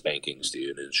like spankings,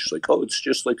 dude. And it's just like, oh, it's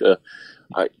just like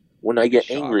when I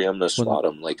get angry, I'm gonna swat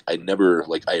them. Like I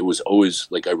was always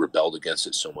like, I rebelled against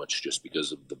it so much just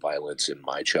because of the violence in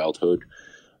my childhood.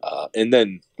 And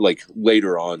then like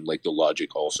later on, like the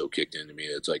logic also kicked into me.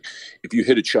 It's like, if you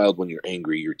hit a child when you're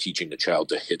angry, you're teaching the child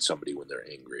to hit somebody when they're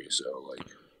angry.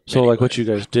 So like what you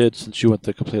guys did, since you went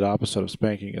the complete opposite of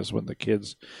spanking, is when the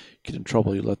kids get in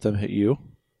trouble, you let them hit you.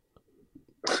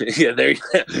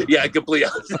 Yeah, complete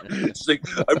opposite. It's like,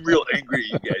 I'm real angry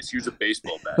at you guys. Here's a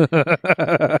baseball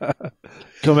bat.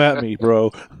 Come at me,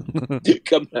 bro.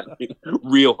 Come at me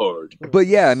real hard. But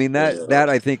yeah, I mean that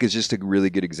I think is just a really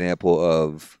good example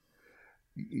of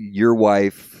your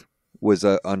wife was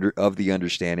of the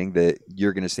understanding that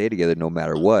you're going to stay together no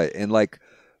matter what. And like,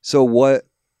 so what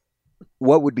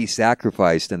would be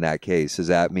sacrificed in that case? Does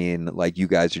that mean like you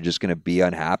guys are just going to be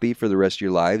unhappy for the rest of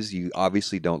your lives? You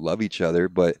obviously don't love each other,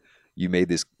 but you made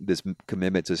this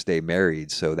commitment to stay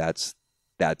married. So that's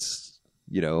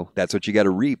what you got to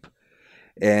reap.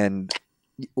 And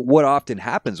what often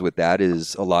happens with that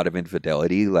is a lot of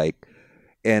infidelity, like,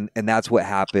 and that's what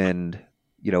happened,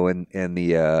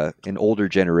 in older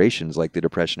generations, like the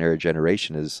Depression era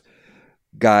generation, is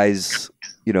guys,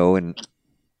 and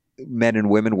men and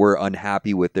women were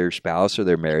unhappy with their spouse or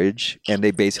their marriage, and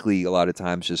they basically a lot of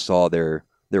times just saw their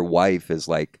wife as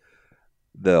like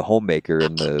the homemaker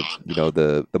and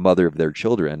the mother of their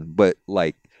children. But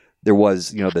like there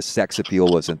was, the sex appeal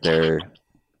wasn't there.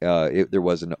 There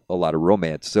wasn't a lot of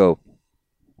romance. So,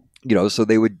 so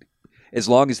they would, as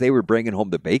long as they were bringing home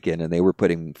the bacon and they were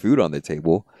putting food on the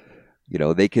table,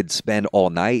 they could spend all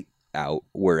night out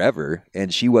wherever.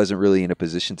 And she wasn't really in a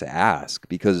position to ask,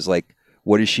 because like,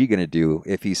 what is she going to do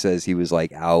if he says he was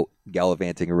like out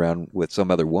gallivanting around with some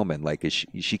other woman? Like,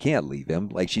 she can't leave him.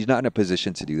 Like, she's not in a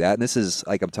position to do that. And this is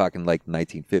like, I'm talking like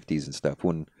 1950s and stuff,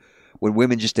 when when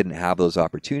women just didn't have those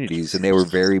opportunities, and they were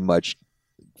very much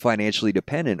financially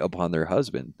dependent upon their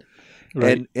husband.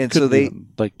 Right. And Couldn't so they, even,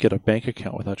 like, get a bank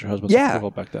account without your husband's Yeah.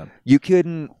 approval back then. you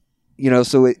couldn't,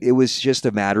 so it was just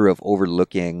a matter of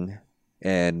overlooking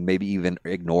and maybe even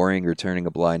ignoring or turning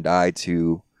a blind eye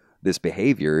to this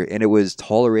behavior, and it was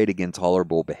tolerating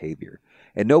intolerable behavior.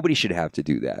 And nobody should have to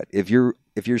do that. If your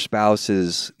spouse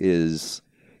is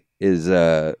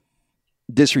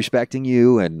disrespecting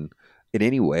you and in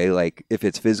any way, like if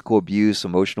it's physical abuse,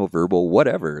 emotional, verbal,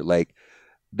 whatever, like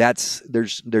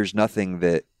there's nothing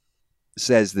that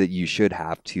says that you should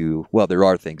have to. Well, there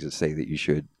are things that say that you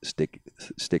should stick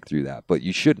through that, but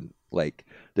you shouldn't. Like,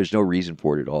 there's no reason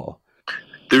for it at all.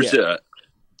 There's a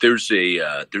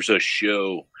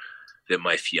show that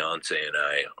my fiance and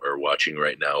I are watching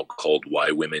right now called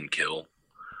Why Women Kill.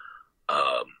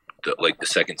 The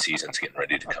second season's getting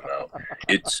ready to come out.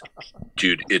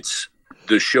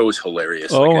 The show is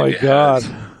hilarious. Oh my God.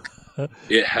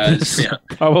 It has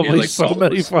Probably so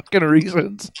many fucking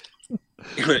reasons.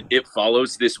 It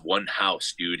follows this one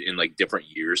house, dude, in like different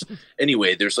years.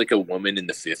 Anyway, there's like a woman in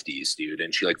the 50s, dude,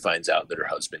 and she like finds out that her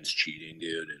husband's cheating,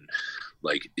 dude, and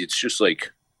like it's just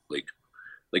like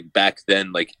back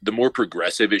then, like the more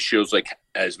progressive it shows, like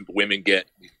as women get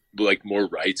like more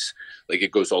rights, like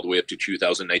it goes all the way up to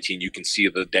 2019. You can see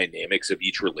the dynamics of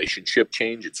each relationship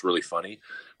change. It's really funny.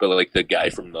 But like the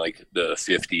guy from like the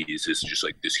 50s is just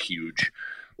like this huge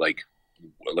like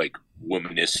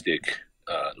womanizing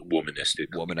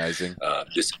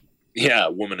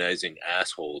womanizing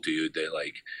asshole, dude, that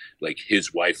like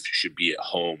his wife should be at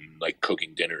home like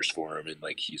cooking dinners for him, and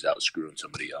like he's out screwing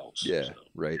somebody else. Yeah,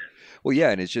 right. Well,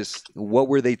 yeah, and it's just, what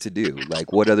were they to do?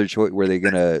 Like, what other choice were they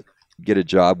gonna get? A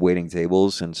job waiting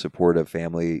tables and support a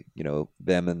family,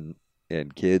 them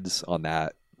and kids on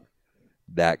that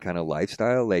kind of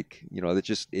lifestyle? Like, that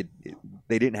just they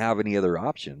didn't have any other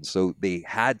options, so they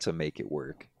had to make it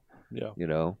work.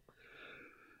 Yeah.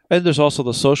 And there's also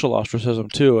the social ostracism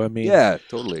too. I mean, yeah,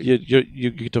 totally.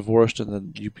 You get divorced and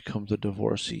then you become the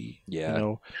divorcee.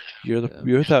 Yeah. You're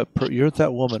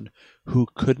that woman who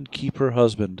couldn't keep her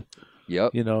husband.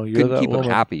 Yep. You're couldn't that keep woman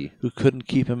him happy. who couldn't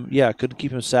keep him. Yeah, couldn't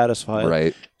keep him satisfied.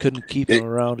 Right. Couldn't keep him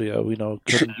around you.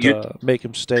 Couldn't make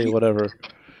him stay. Whatever.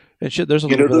 And shit, there's a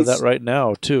little bit of that right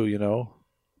now too.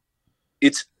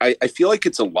 I feel like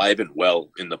it's alive and well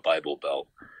in the Bible Belt,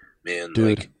 man.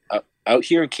 Dude. Like out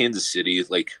here in Kansas City,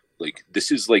 like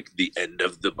this is like the end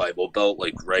of the Bible Belt,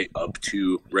 like right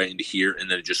into here, and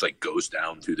then it just like goes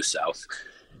down through the South.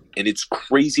 And it's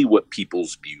crazy what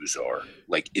people's views are.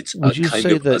 Like, it's Would you kind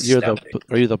say of that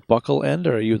are you the buckle end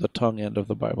or are you the tongue end of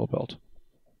the Bible Belt?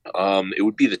 It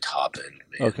would be the top end,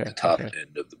 man. Okay. The top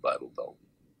end of the Bible Belt.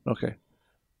 Okay.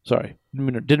 Sorry.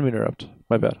 Didn't mean to interrupt.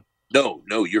 My bad. No,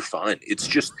 you're fine. It's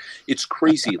just, it's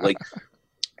crazy. like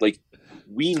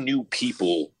we knew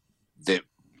people that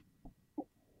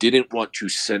didn't want to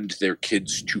send their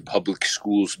kids to public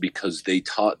schools because they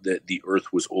taught that the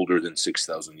earth was older than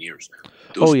 6,000 years.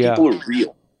 Those people are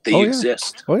real. They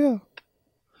exist. Oh, yeah.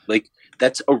 Like,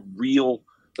 that's a real,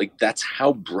 like, that's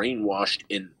how brainwashed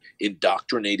and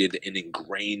indoctrinated and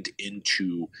ingrained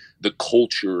into the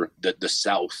culture that the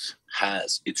South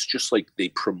has. It's just like they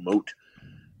promote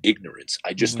ignorance.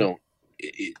 I just don't,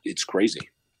 it's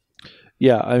crazy.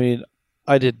 Yeah, I mean,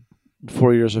 I did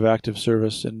 4 years of active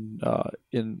service in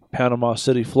Panama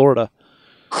City, Florida,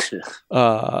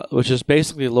 which is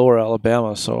basically lower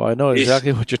Alabama. So I know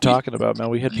exactly what you're talking about, man.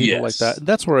 We had people like that, and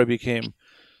that's where I became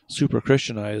super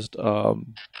Christianized. We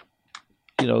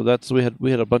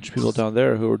had a bunch of people down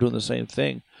there who were doing the same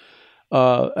thing,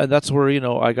 and that's where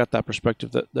I got that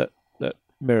perspective that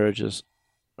marriage is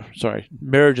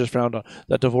frowned on,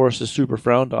 that divorce is super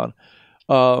frowned on,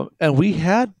 and we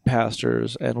had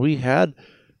pastors and we had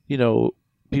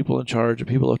people in charge and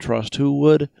people of trust who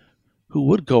would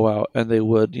go out and they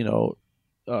would,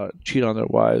 cheat on their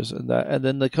wives and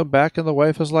then they come back and the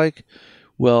wife is like,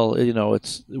 well,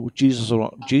 it's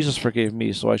Jesus forgave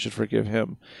me, so I should forgive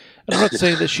him. And I'm not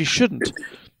saying that she shouldn't.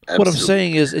 What I'm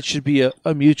saying is it should be a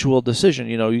mutual decision.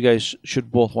 You guys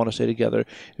should both want to stay together.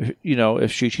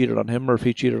 If she cheated on him or if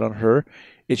he cheated on her,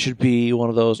 it should be one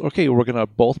of those, okay, we're going to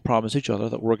both promise each other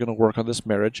that we're going to work on this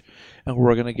marriage and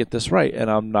we're going to get this right. And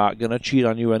I'm not going to cheat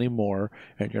on you anymore,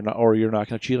 and you're not going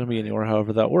to cheat on me anymore,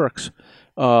 however that works.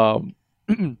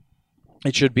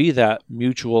 It should be that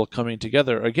mutual coming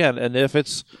together again. And if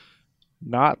it's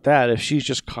not that, if she's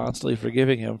just constantly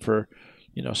forgiving him for,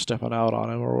 stepping out on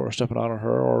him or stepping out on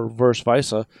her or vice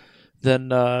versa, then,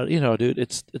 dude,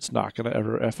 it's not going to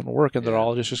ever effing work, and they're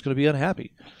all just going to be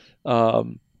unhappy.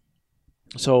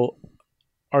 So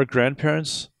our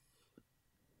grandparents,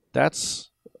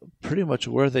 that's pretty much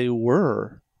where they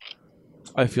were.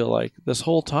 I feel like this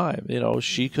whole time,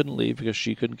 she couldn't leave because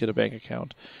she couldn't get a bank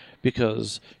account,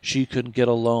 because she couldn't get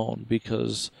a loan,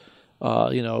 because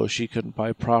she couldn't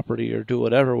buy property or do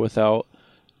whatever without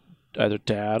either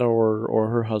dad or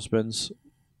her husband's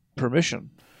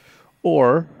permission.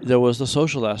 Or there was the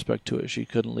social aspect to it. She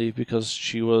couldn't leave because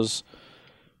she was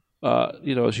she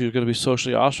was going to be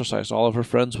socially ostracized. All of her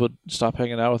friends would stop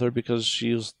hanging out with her because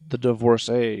she was the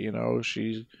divorcee.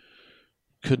 She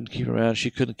couldn't keep her man. She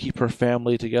couldn't keep her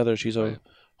family together. She's a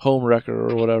home wrecker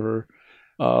or whatever.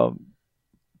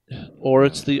 Or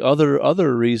it's the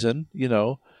other reason.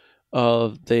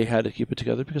 They had to keep it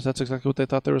together because that's exactly what they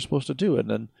thought they were supposed to do, and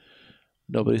then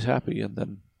nobody's happy, and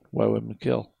then why women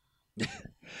kill.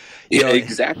 Yeah,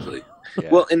 exactly. Yeah.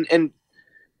 Well, and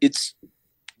it's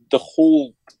the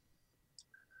whole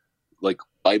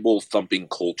Bible thumping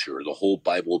culture, the whole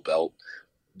Bible Belt,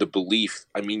 the belief.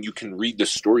 I mean, you can read the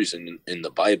stories in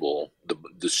the Bible,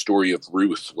 the story of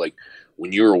Ruth. Like,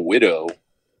 when you're a widow,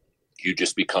 you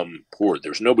just become poor.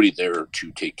 There's nobody there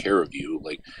to take care of you.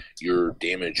 Like, you're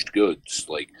damaged goods.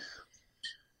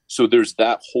 So there's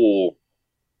that whole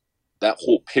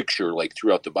picture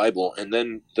throughout the Bible, and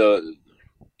then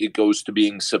it goes to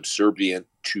being subservient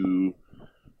to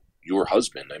your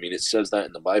husband. I mean, it says that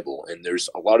in the Bible, and there's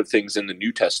a lot of things in the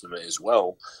New Testament as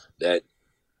well that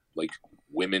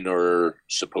women are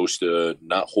supposed to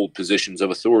not hold positions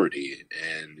of authority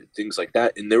and things like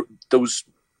that. And there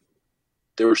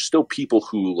are still people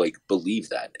who believe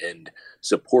that and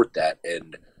support that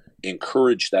and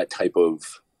encourage that type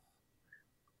of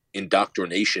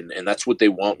indoctrination, and that's what they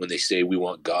want when they say we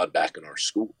want God back in our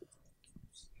school.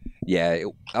 Yeah,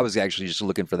 I was actually just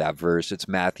looking for that verse. It's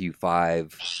Matthew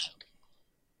 5,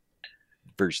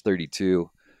 verse 32.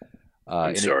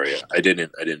 I'm sorry, I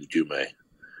didn't.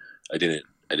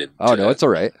 Oh no, it's all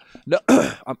right. No,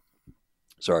 I'm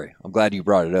sorry. I'm glad you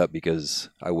brought it up because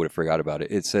I would have forgot about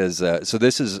it. It says, so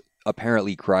this is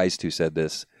apparently Christ who said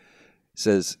this. It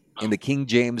says, in the King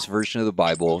James Version of the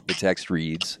Bible, the text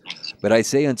reads, "But I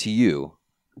say unto you,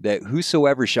 that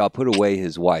whosoever shall put away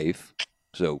his wife,"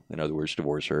 so in other words,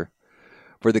 divorce her,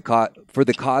 "for the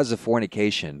cause of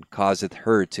fornication, causeth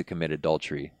her to commit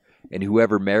adultery. And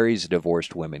whoever marries a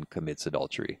divorced woman commits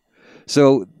adultery."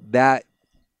 So that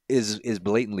is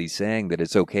blatantly saying that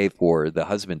it's okay for the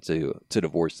husband to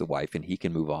divorce the wife and he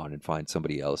can move on and find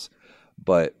somebody else.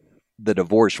 But the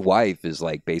divorced wife is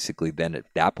basically then at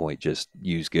that point just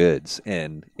use goods.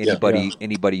 And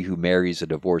anybody who marries a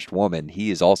divorced woman, he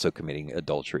is also committing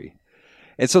adultery.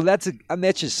 And so that's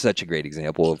just such a great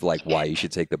example of why you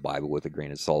should take the Bible with a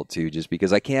grain of salt too, just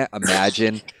because I can't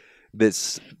imagine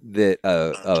that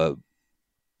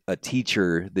a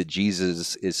teacher that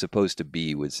Jesus is supposed to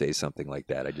be would say something like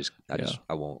that.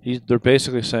 I won't. They're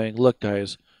basically saying, look,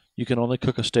 guys, you can only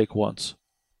cook a steak once.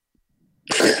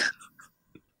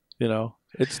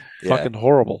 It's fucking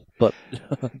horrible, but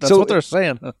that's what they're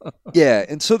saying. Yeah,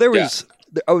 and so there was.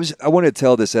 I want to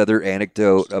tell this other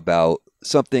anecdote about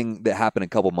something that happened a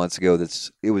couple months ago.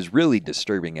 It was really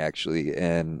disturbing, actually,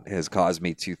 and has caused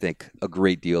me to think a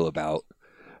great deal about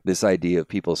this idea of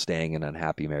people staying in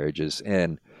unhappy marriages.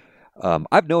 And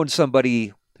I've known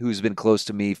somebody who's been close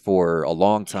to me for a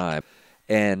long time,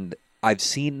 and I've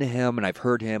seen him and I've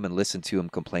heard him and listened to him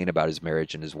complain about his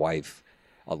marriage and his wife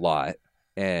a lot,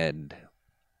 and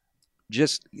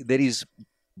just that he's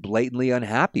blatantly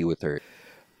unhappy with her.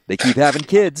 They keep having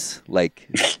kids, they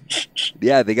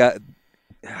got,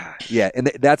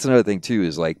 and that's another thing too,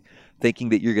 is thinking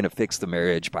that you're going to fix the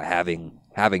marriage by having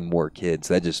more kids.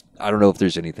 I don't know if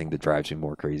there's anything that drives me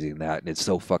more crazy than that, and it's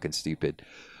so fucking stupid.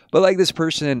 But this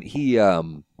person, he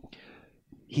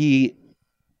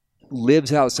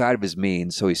lives outside of his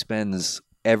means, so he spends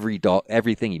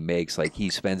everything he makes, he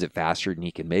spends it faster than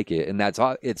he can make it, and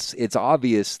it's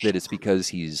obvious that it's because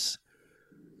he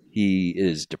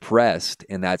is depressed,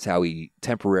 and that's how he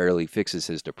temporarily fixes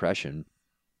his depression.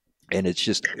 And it's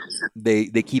just they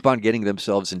keep on getting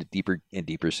themselves into deeper and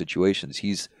deeper situations.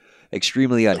 He's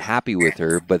extremely unhappy with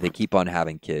her, but they keep on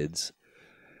having kids.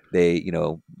 They,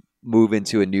 move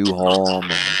into a new home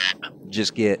and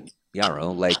just get, I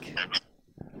don't know,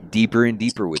 deeper and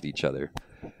deeper with each other.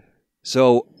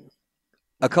 So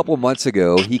a couple months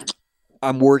ago,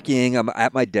 I'm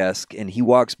at my desk, and he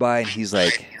walks by and he's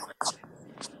like,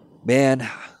 "Man,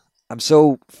 I'm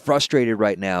so frustrated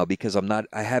right now because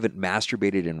I haven't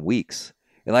masturbated in weeks."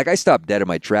 And I stopped dead in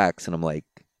my tracks, and I'm like,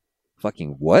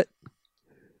 "Fucking what?"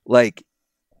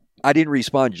 I didn't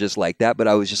respond just like that, but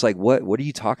I was just like, what are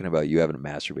you talking about? You haven't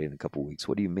masturbated in a couple of weeks.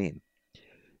 What do you mean?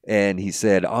 And he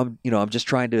said, I'm just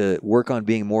trying to work on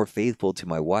being more faithful to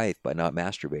my wife by not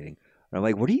masturbating. And I'm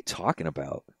like, what are you talking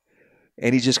about?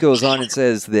 And he just goes on and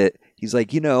says that he's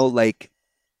like, like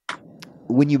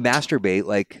when you masturbate,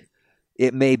 like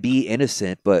it may be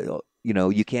innocent, but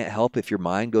you can't help if your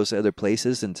mind goes to other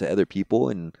places and to other people.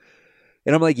 And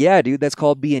I'm like, yeah, dude, that's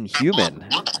called being human.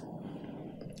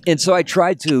 And so I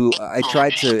tried to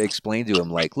explain to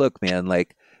him, like, look, man,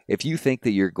 like if you think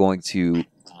that you're going to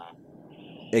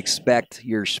expect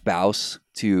your spouse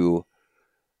to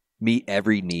meet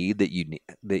every need that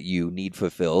you need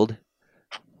fulfilled,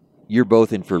 you're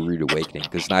both in for a rude awakening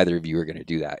because neither of you are going to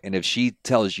do that. And if she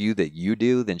tells you that you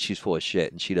do, then she's full of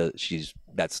shit, and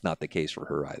that's not the case for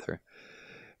her either.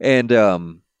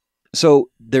 And so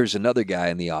there's another guy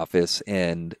in the office,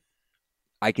 and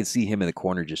I can see him in the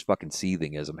corner just fucking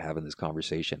seething as I'm having this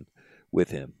conversation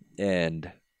with him.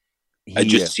 And I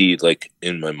just see, like,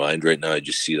 in my mind right now, I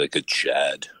just see like a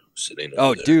Chad sitting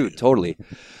over there. Dude, totally.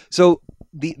 So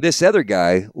this other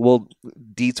guy, we'll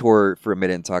detour for a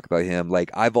minute and talk about him.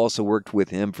 Like, I've also worked with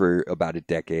him for about a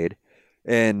decade,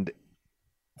 and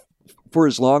for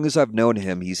as long as I've known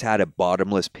him, he's had a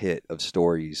bottomless pit of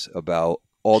stories about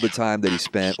all the time that he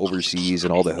spent overseas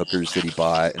and all the hookers that he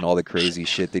bought and all the crazy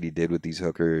shit that he did with these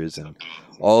hookers and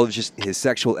all of just his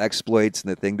sexual exploits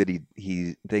and the thing that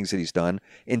things that he's done.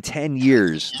 In 10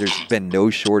 years, there's been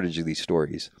no shortage of these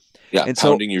stories. Yeah, and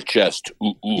pounding your chest.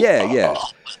 Ooh, yeah.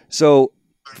 So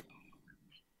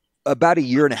about a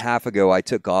year and a half ago, I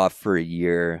took off for a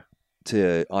year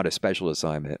on a special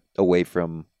assignment away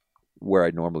from where I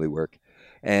normally work.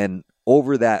 And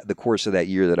over the course of that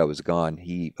year that I was gone,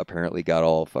 he apparently got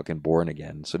all fucking born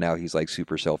again. So now he's like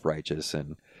super self-righteous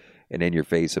and in your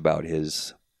face about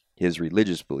his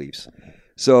religious beliefs.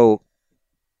 So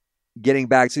getting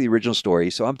back to the original story.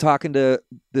 So I'm talking to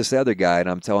this other guy and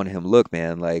I'm telling him, look,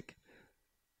 man, like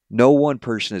no one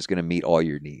person is going to meet all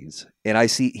your needs. And I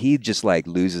see he just like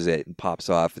loses it and pops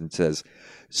off and says,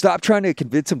 stop trying to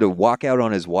convince him to walk out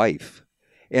on his wife.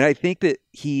 And I think that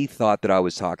he thought that I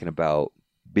was talking about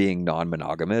being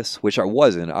non-monogamous, which I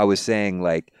wasn't. I was saying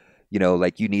like,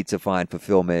 like you need to find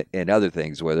fulfillment in other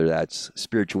things, whether that's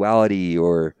spirituality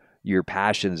or your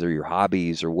passions or your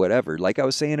hobbies or whatever. Like I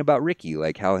was saying about Ricky,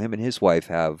 like how him and his wife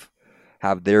have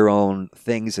their own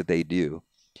things that they do.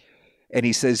 And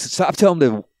he says, stop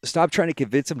trying to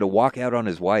convince him to walk out on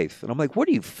his wife. And I'm like, what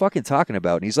are you fucking talking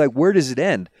about? And he's like, where does it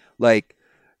end? Like,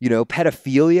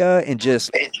 pedophilia and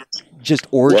just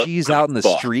orgies out in the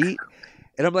street.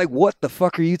 And I'm like, what the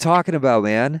fuck are you talking about,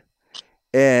 man?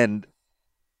 And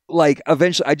like,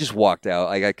 eventually I just walked out.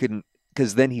 Like I couldn't,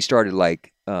 because then he started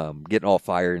like getting all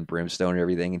fire and brimstone and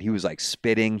everything. And he was like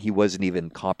spitting. He wasn't even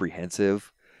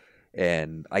comprehensive.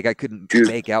 And like I couldn't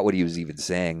make out what he was even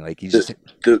saying. Like he's just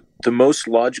the most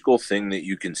logical thing that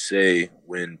you can say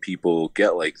when people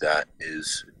get like that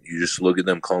is you just look at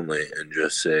them calmly and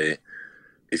just say,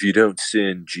 if you don't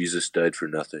sin, Jesus died for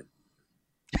nothing.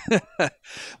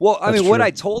 Well, I mean, That's what true.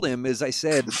 I told him is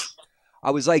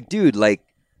I was like, dude, like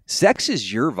sex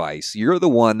is your vice. You're the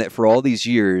one that for all these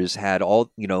years had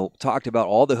all, talked about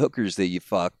all the hookers that you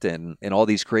fucked and all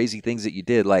these crazy things that you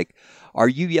did. Like, are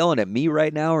you yelling at me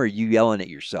right now or are you yelling at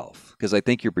yourself? Because I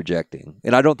think you're projecting.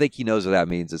 And I don't think he knows what that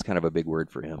means. It's kind of a big word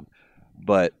for him.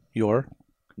 But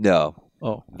no.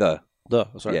 Oh.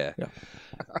 Sorry. Yeah.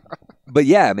 But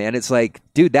yeah, man, it's like,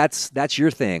 dude, that's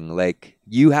your thing. Like,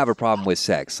 you have a problem with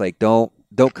sex. Like, don't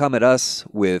come at us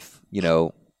with,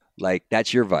 like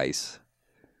that's your vice.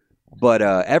 But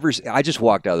I just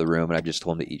walked out of the room and I just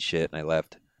told him to eat shit and I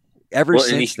left.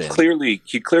 Since then,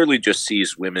 he clearly just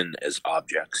sees women as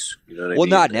objects. You know what I mean? Well,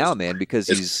 not now, man, because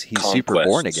he's super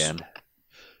born again.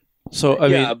 So I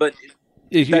mean, but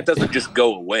that doesn't just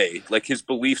go away. Like his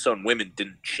beliefs on women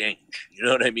didn't change. You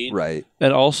know what I mean? Right.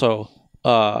 And also,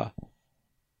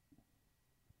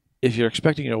 if you're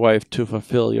expecting your wife to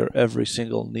fulfill your every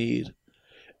single need,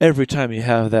 every time you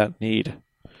have that need,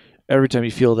 every time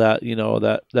you feel that,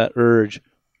 that urge,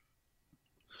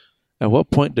 at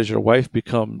what point does your wife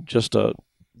become just a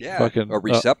fucking a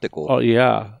receptacle? Oh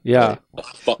yeah. A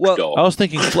fuck doll. I was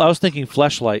thinking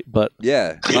fleshlight, but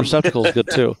yeah, receptacle's good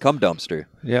too. Cum dumpster.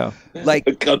 Yeah. Like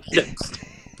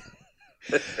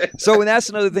so, and that's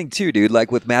another thing too, dude.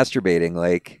 Like with masturbating,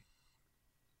 like,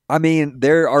 I mean,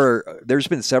 there's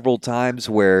been several times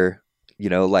where,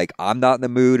 like I'm not in the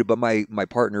mood, but my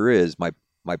partner is.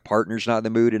 My partner's not in the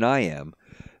mood, and I am.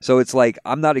 So it's like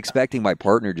I'm not expecting my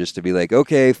partner just to be like,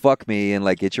 okay, fuck me, and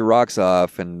like get your rocks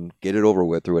off and get it over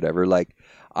with or whatever. Like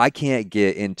I can't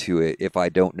get into it if I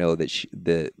don't know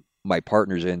that my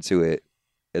partner's into it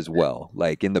as well,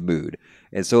 like in the mood.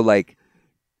 And so like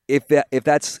if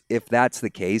that's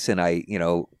the case, and I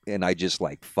and I just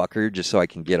like fuck her just so I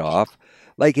can get off,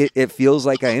 like it feels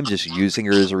like I am just using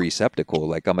her as a receptacle,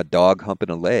 like I'm a dog humping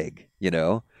a leg,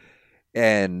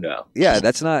 And Yeah.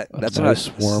 that's not A that's nice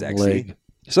not warm sexy. leg.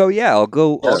 So yeah, I'll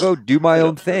go do my Yeah.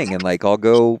 own thing, and like I'll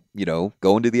go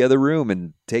go into the other room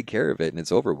and take care of it, and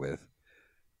it's over with.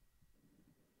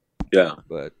 Yeah.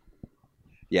 But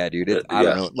yeah, dude, I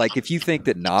don't know. Like if you think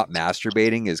that not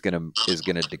masturbating is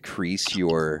gonna decrease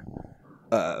your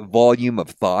volume of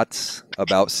thoughts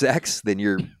about sex, then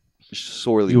you're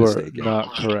sorely You are mistaken.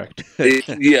 not correct.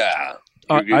 Yeah.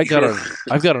 I've got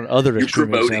another You're extreme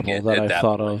promoting example it that at I've that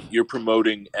thought point. of. You're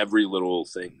promoting every little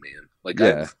thing, man. Like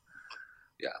Yeah.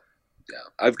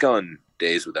 I've gone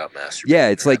days without masturbating. Yeah,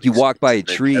 it's like you walk by a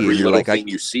tree and every you're little like, thing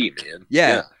you see, man.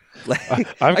 yeah. Like,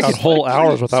 I've I got could- whole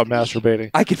hours trees. without masturbating.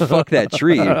 I could fuck that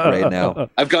tree right now.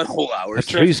 I've gone whole A hours.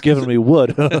 tree's giving me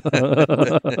wood. No,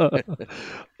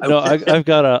 I've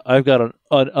got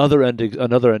another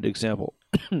end example.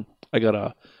 I got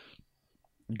a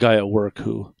guy at work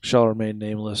who shall remain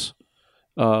nameless,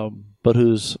 but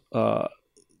who's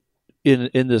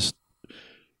in this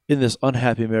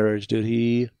unhappy marriage, dude.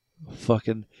 He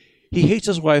hates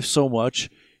his wife so much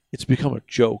it's become a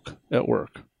joke at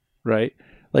work, right?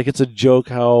 Like it's a joke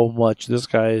how much this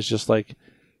guy is just like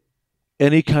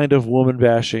any kind of woman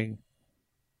bashing.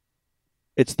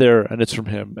 It's there and it's from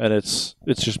him, and it's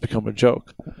just become a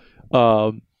joke.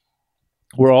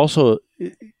 We're also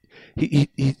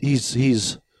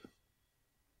he's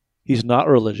not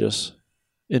religious.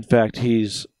 In fact,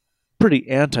 he's pretty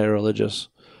anti-religious.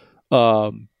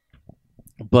 But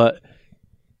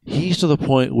he's to the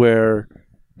point where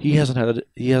he hasn't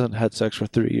had sex for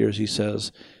 3 years, he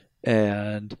says,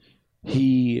 and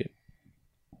he,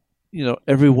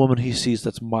 every woman he sees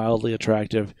that's mildly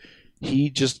attractive, he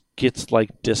just gets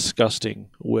like disgusting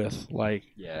with. Like,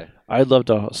 Yeah. I'd love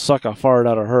to suck a fart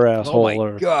out of her asshole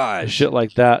or gosh. shit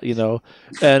like that,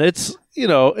 And it's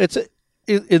it's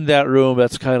in that room.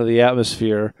 That's kind of the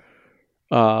atmosphere.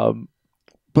 But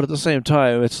at the same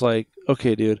time, it's like,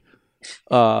 okay, dude.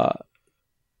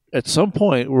 At some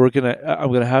point, I'm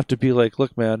gonna have to be like,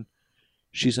 look, man,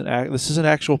 this is an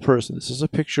actual person. This is a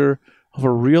picture of a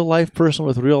real life person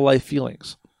with real life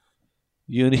feelings.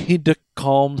 You need to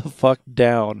calm the fuck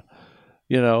down,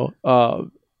 and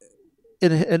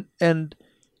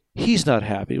he's not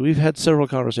happy. We've had several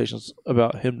conversations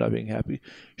about him not being happy.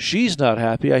 She's not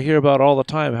happy. I hear about all the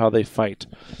time how they fight,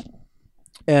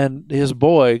 and his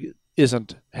boy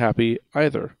isn't happy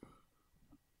either.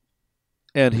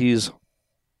 And his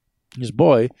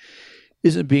boy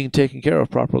isn't being taken care of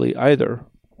properly either.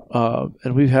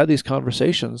 And we've had these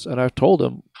conversations, and I've told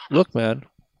him, look, man,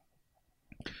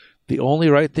 the only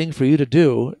right thing for you to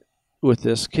do with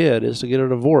this kid is to get a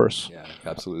divorce. Yeah,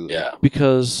 absolutely. Yeah.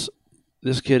 Because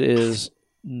this kid is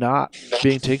not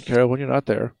being taken care of when you're not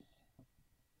there.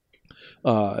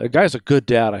 The guy's a good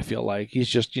dad, I feel like. He's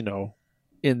just,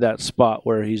 in that spot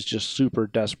where he's just super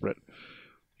desperate.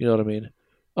 You know what I mean?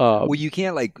 Well, you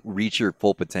can't like reach your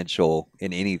full potential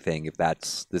in anything if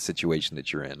that's the situation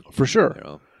that you're in. For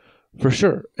sure. For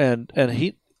sure. And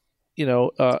he,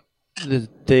 they're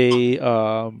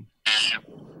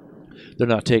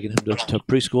not taking him to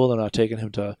preschool. They're not taking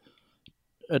him to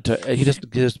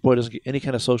his boy doesn't get any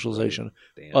kind of socialization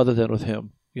other than with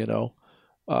him.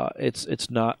 It's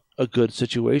not a good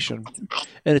situation,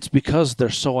 and it's because they're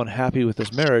so unhappy with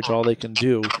this marriage. All they can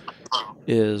do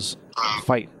is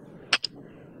fight.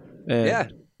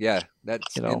 And, yeah.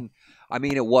 That's and, I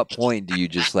mean, at what point do you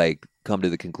just like come to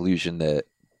the conclusion that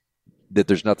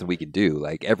there's nothing we can do?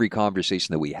 Like every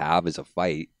conversation that we have is a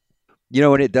fight.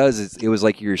 What it does is, it was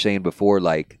like you were saying before,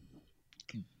 like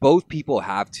both people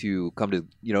have to come to,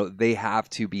 they have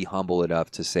to be humble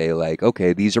enough to say like,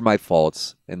 okay, these are my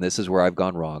faults and this is where I've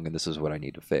gone wrong and this is what I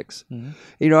need to fix.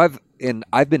 Mm-hmm.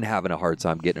 I've been having a hard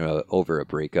time getting over a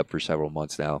breakup for several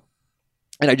months now.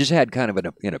 And I just had kind of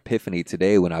an epiphany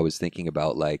today when I was thinking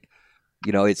about like,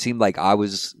 it seemed like I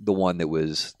was the one that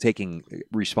was taking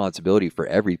responsibility for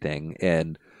everything.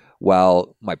 And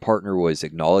while my partner was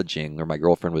acknowledging, or my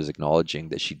girlfriend was acknowledging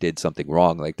that she did something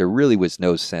wrong, like there really was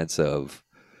no sense of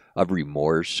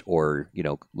remorse or,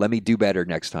 let me do better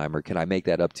next time, or can I make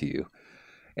that up to you?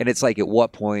 And it's like, at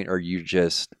what point are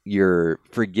you're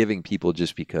forgiving people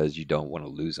just because you don't want to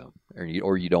lose them, or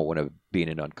you don't want to be in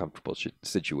an uncomfortable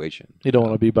situation? You don't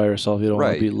want to be by yourself. You don't want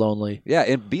Right. to be lonely. Yeah,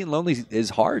 and being lonely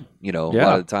is hard, a Yeah.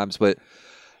 lot of the times. But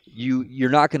you're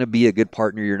not going to be a good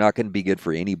partner. You're not going to be good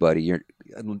for anybody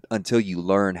until you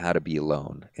learn how to be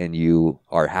alone, and you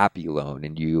are happy alone,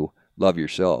 and you love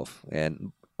yourself.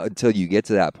 And until you get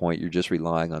to that point, you're just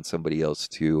relying on somebody else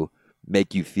to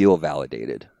make you feel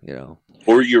validated.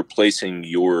 Or you're placing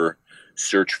your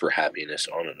search for happiness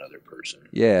on another person.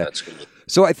 Yeah. That's gonna,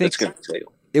 So I think that's going to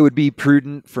fail. it would be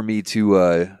prudent for me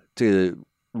to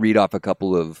read off a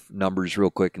couple of numbers real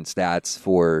quick and stats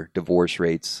for divorce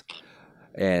rates.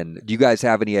 And do you guys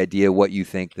have any idea what you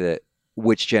think that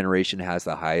which generation has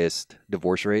the highest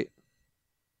divorce rate?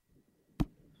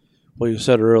 Well, you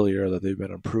said earlier that they've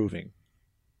been improving.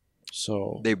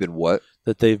 So They've been what?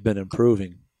 that they've been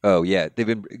improving. Oh yeah, they've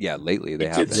been lately they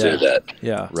I have did been. say that.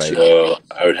 Yeah. Right. So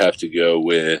I would have to go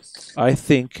with. I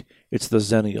think it's the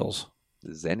Zennials.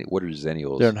 What are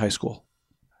Zennials? They're in high school.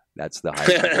 That's the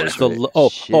highest divorce The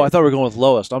rate. Shit. I thought we were going with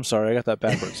lowest. I'm sorry, I got that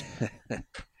backwards.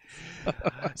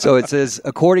 So it says,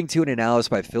 according to an analysis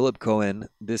by Philip Cohen,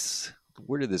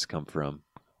 where did this come from?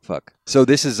 Fuck. So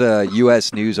this is a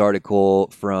U.S. News article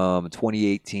from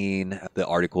 2018. The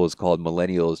article is called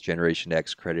 "Millennials Generation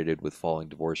X Credited with Falling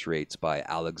Divorce Rates" by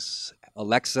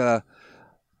Alexa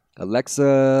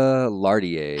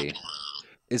Lardier.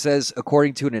 It says,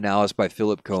 according to an analysis by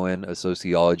Philip Cohen, a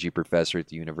sociology professor at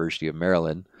the University of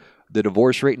Maryland, the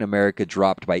divorce rate in America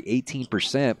dropped by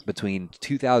 18% between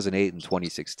 2008 and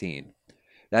 2016.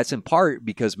 That's in part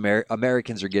because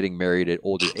Americans are getting married at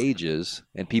older ages,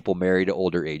 and people married at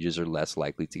older ages are less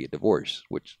likely to get divorced,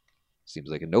 which seems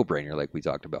like a no-brainer like we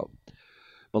talked about.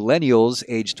 Millennials,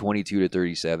 age 22 to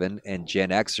 37, and Gen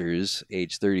Xers,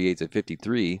 age 38 to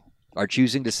 53, are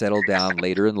choosing to settle down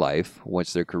later in life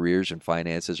once their careers and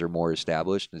finances are more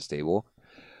established and stable.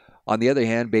 On the other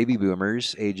hand, baby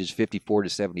boomers, ages 54 to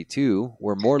 72,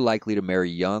 were more likely to marry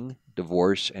young,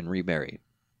 divorce, and remarry.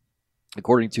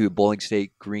 According to Bowling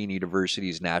State Green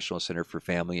University's National Center for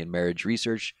Family and Marriage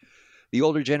Research, the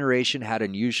older generation had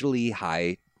unusually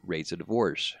high rates of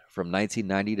divorce. From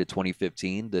 1990 to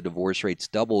 2015, the divorce rates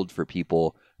doubled for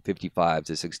people 55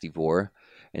 to 64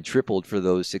 and tripled for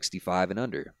those 65 and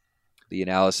under. The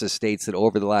analysis states that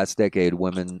over the last decade,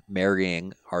 women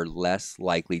marrying are less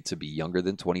likely to be younger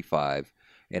than 25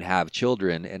 and have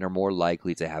children and are more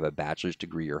likely to have a bachelor's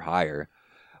degree or higher,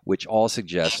 which all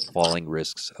suggest falling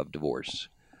risks of divorce.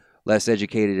 Less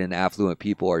educated and affluent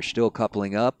people are still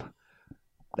coupling up.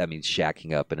 That means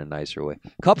shacking up in a nicer way.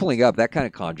 Coupling up, that kind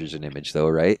of conjures an image, though,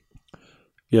 right?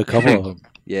 Yeah, a couple of them.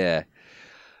 Yeah.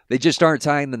 They just aren't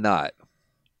tying the knot.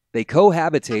 They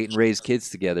cohabitate and raise kids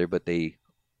together, but they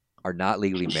are not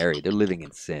legally married. They're living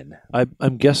in sin.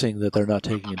 I'm guessing that they're not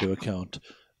taking into account,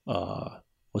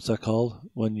 what's that called?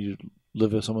 When you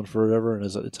live with someone forever and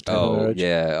it's a type of marriage?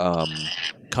 Yeah.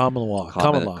 Common law.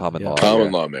 Common Yeah. law.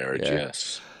 Common law marriage, Yeah.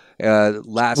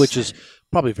 yes. Which is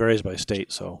probably varies by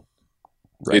state, so.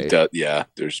 Right. It does, yeah,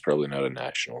 there's probably not a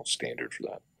national standard for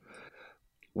that.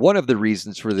 One of the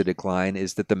reasons for the decline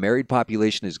is that the married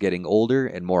population is getting older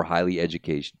and more highly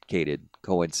educated,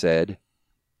 Cohen said.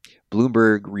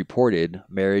 Bloomberg reported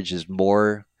marriage is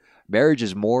more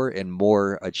and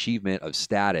more achievement of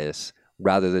status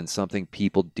rather than something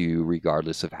people do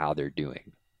regardless of how they're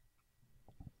doing.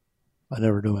 I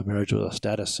never knew my marriage was a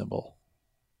status symbol.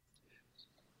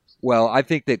 Well, I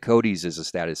think that Cody's is a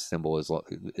status symbol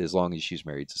as long as she's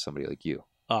married to somebody like you.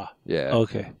 Ah, Yeah.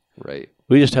 okay. Right.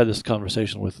 We just had this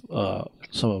conversation with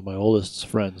some of my oldest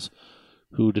friends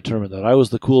who determined that I was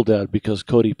the cool dad because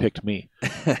Cody picked me.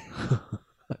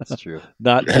 That's true.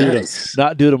 Not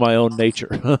due to my own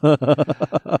nature.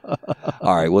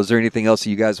 All right. Was there anything else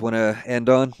you guys want to end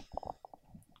on?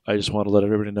 I just want to let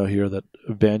everybody know here that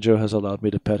Banjo has allowed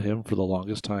me to pet him for the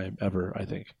longest time ever, I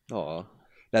think. Oh,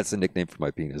 that's the nickname for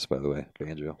my penis, by the way,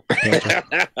 Banjo.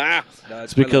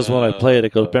 It's because when I play it,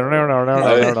 it goes. I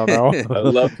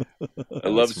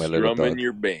love my little strumming dog.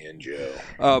 your banjo.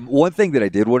 One thing that I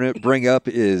did want to bring up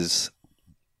is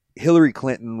Hillary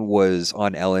Clinton was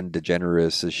on Ellen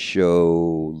DeGeneres'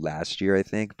 show last year, I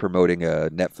think, promoting a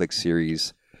Netflix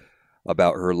series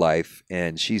about her life.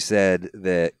 And she said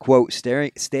that, quote,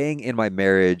 staying in my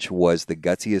marriage was the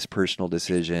gutsiest personal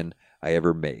decision I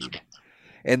ever made.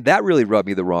 And that really rubbed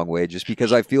me the wrong way, just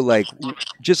because I feel like,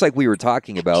 just like we were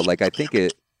talking about, like I think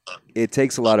it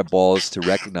takes a lot of balls to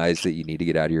recognize that you need to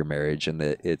get out of your marriage and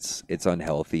that it's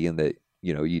unhealthy and that,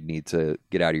 you know, you need to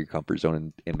get out of your comfort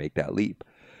zone and make that leap.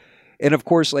 And of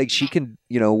course, like she can,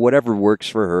 you know, whatever works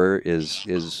for her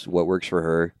is what works for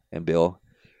her and Bill.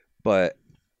 But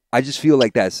I just feel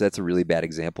like that's a really bad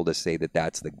example to say that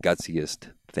that's the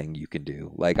gutsiest thing you can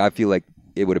do. Like I feel like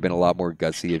it would have been a lot more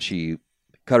gutsy if she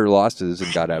cut her losses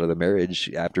and got out of the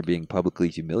marriage after being publicly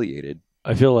humiliated.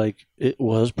 I feel like it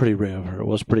was pretty brave of her. It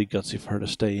was pretty gutsy for her to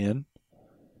stay in.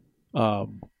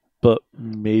 But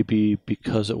maybe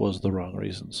because it was the wrong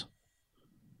reasons.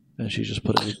 And she just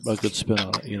put a good spin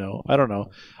on it, you know. I don't know.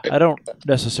 I don't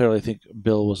necessarily think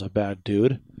Bill was a bad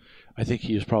dude. I think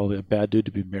he was probably a bad dude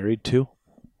to be married to.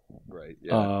 Right.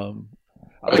 Yeah.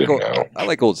 I don't know. I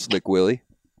like old Slick Willie.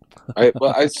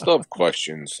 I still have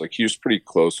questions. Like he was pretty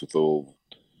close with old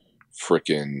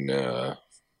frickin'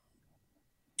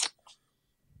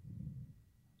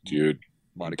 dude.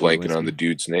 Monica Blanking on Lewinsky. the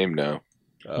dude's name now.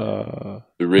 Uh,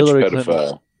 The rich Hillary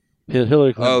pedophile.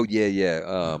 Hillary Clinton. Oh yeah,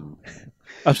 yeah.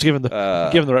 I'm just giving the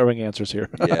right wing answers here.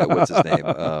 Yeah. What's his name?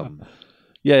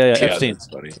 Yeah, Yeah, Epstein. that's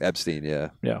funny. Epstein.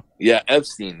 Yeah. Yeah,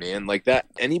 Epstein, man. Like that.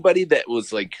 Anybody that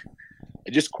was like,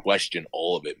 I just question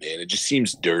all of it, man. It just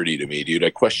seems dirty to me, dude. I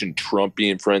question Trump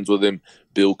being friends with him,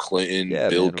 Bill Clinton, Yeah,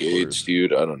 Bill man, of Gates, course.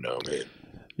 dude. I don't know, man.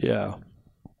 Yeah,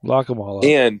 lock them all up.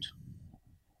 And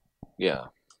yeah,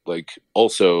 like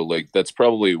also like that's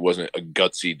probably wasn't a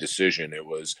gutsy decision. It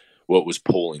was what was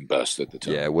polling best at the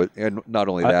time. Yeah. What? And not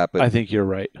only that, but I think you're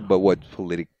right. but what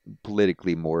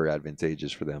politically more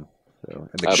advantageous for them. So,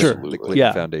 and the Absolutely. the Clinton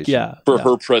Yeah, Foundation. yeah. For yeah.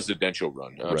 her presidential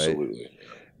run, absolutely.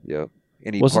 Yep.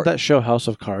 Wasn't that show House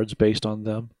of Cards based on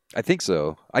them? I think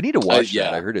so. I need to watch yeah.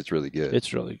 that. I heard it's really good.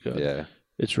 It's really good. Yeah.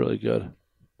 It's really good.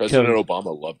 President Kevin-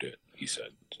 Obama loved it. He said.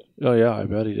 So. Oh yeah, I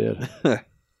bet he did.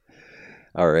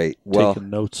 All right. Well,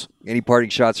 Taking notes. any parting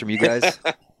shots from you guys?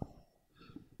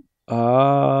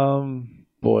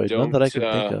 Boy, none that I can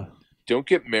think of. Don't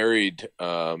get married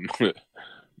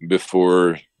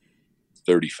before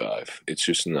 35. It's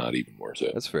just not even worth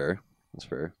it. That's fair. That's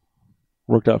fair.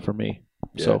 Worked out for me.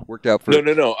 Yeah, So worked out for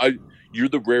No. You're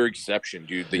the rare exception,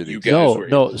 dude. That you guys No, were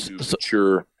no, able to so-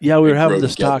 mature. yeah, we were and having grow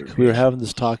this together, talk. We were man. having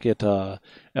this talk at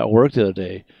work the other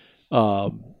day.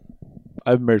 I've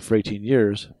been married for 18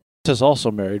 years. Is also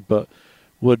married, but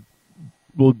would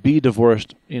be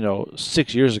divorced.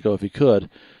 6 years ago if he could.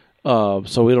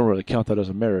 So we don't really count that as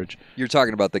a marriage. You're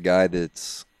talking about the guy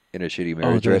that's in a shitty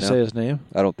marriage did right I say now? his name?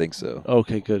 I don't think so.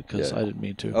 Okay, good, because Yeah. I didn't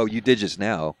mean to. Oh, you did just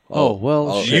now. Oh, well,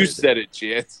 I'll shit. You edit it. said it,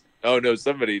 Chance. Oh no,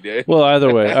 somebody did. Well,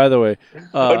 either way.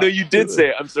 Oh no, you did say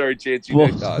it. I'm sorry, Chance. You Well,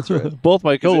 did. No, that's right. both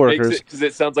my coworkers. Because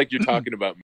it sounds like you're talking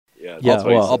about me. Yeah. Yeah, that's why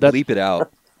you well, I'll said bleep it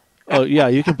out. Oh yeah,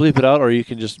 you can bleep it out, or you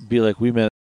can just be like, "We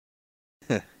meant."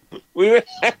 it. We were-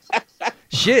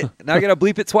 Shit. Now I gotta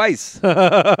bleep it twice.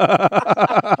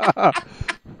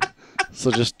 So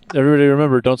just everybody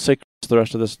remember, don't say the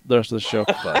rest of the show.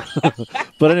 But,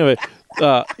 But anyway,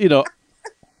 out of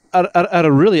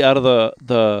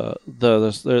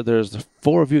there's the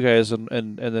four of you guys and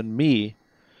then me,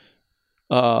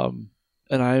 and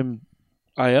I am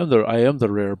the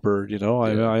rare bird. Yeah.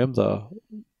 I am the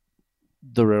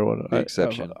rare one. The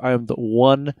exception. I am the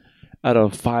one out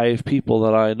of five people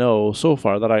that I know so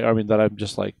far that I'm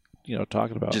just like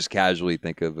talking about. just casually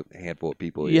think of a handful of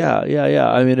people. Yeah.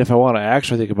 I mean, if I want to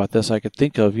actually think about this, I could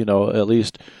think of at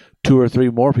least two or three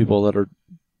more people that are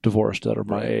divorced that are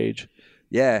my Right. age.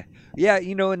 Yeah.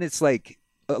 And it's like,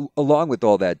 along with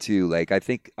all that too, like, I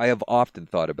think I have often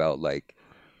thought about, like,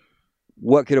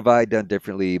 what could have I done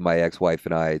differently, my ex-wife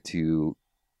and I, to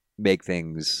make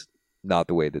things not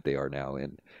the way that they are now?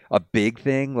 And a big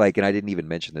thing, like, and I didn't even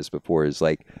mention this before, is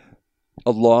like,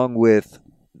 along with,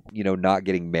 not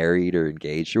getting married or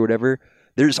engaged or whatever,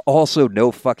 there's also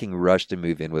no fucking rush to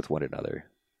move in with one another.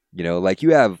 Like,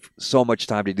 you have so much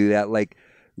time to do that. Like,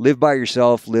 live by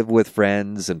yourself, live with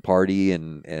friends and party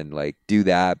and like do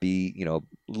that,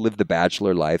 live the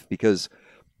bachelor life, because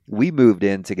we moved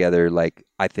in together, like,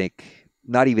 I think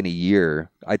not even a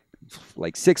year,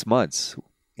 like 6 months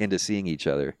into seeing each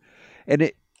other. And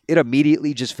it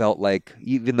immediately just felt like,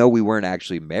 even though we weren't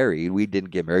actually married, we didn't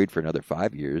get married for another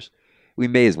 5 years. We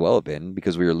may as well have been,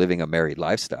 because we were living a married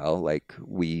lifestyle. Like,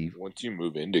 Once you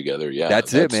move in together, yeah,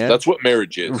 That's it, man. That's what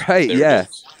marriage is, Right, There it yeah.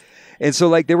 is. and so,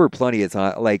 like, there were plenty of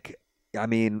time. Like, I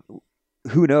mean,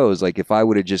 who knows? Like, if I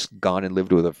would have just gone and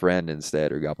lived with a friend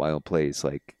instead, or got my own place,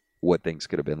 like, what things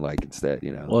could have been like instead,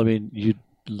 Well, I mean, you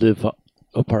live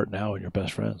apart now and you're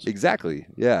best friends. Exactly.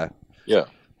 Yeah. Yeah.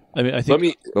 I mean, I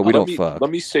think But we don't fuck. Let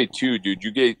me say too, dude.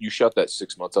 You shot that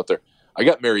 6 months out there. I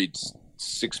got married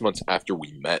 6 months after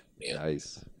we met, man.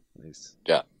 Nice.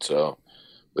 Yeah. So,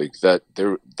 like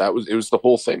it was the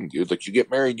whole thing, dude. Like, you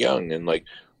get married young, and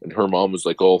her mom was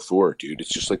like all for it, dude. It's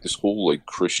just like this whole like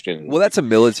Christian. Well, that's a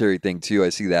military thing too. I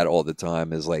see that all the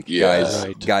time. Is like, Yeah.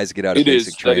 Right. guys get out of It is.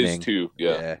 basic That training. is too.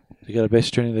 Yeah. they got a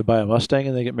basic training, they buy a Mustang,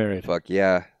 and they get married. Fuck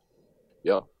yeah.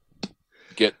 Yeah.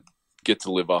 Get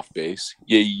to live off base.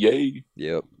 Yay.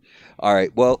 Yep. All right.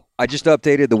 Well, I just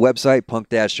updated the website,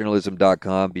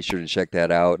 punk-journalism.com. Be sure to check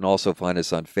that out. And also find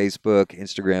us on Facebook,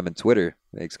 Instagram, and Twitter.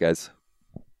 Thanks, guys.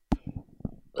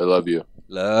 I love you.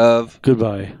 Love.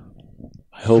 Goodbye.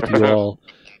 I hope you all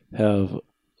have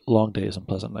long days and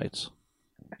pleasant nights.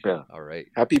 Yeah. All right.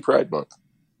 Happy Pride Month.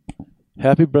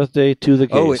 Happy birthday to the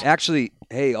gays. Oh, and actually,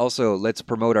 hey, also, let's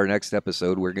promote our next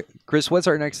episode. Chris, what's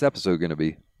our next episode going to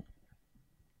be?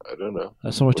 I don't know.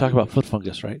 That's when we talk about foot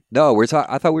fungus, right? No,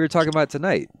 I thought we were talking about it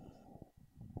tonight.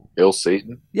 Hail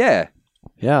Satan. Yeah.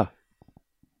 Yeah.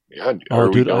 Yeah. Oh, are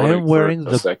we dude, I going am wearing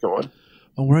for the second one.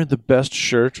 I'm wearing the best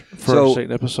shirt for our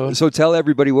second episode. So tell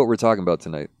everybody what we're talking about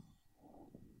tonight.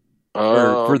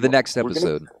 For the next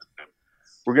episode.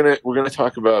 We're gonna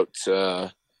talk about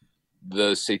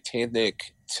the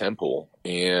Satanic Temple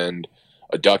and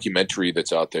a documentary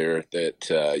that's out there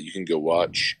that you can go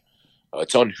watch.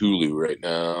 It's on Hulu right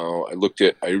now.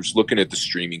 I was looking at the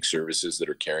streaming services that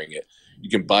are carrying it. You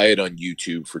can buy it on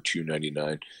YouTube for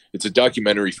 $2.99. It's a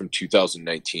documentary from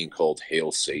 2019 called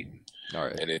Hail Satan. All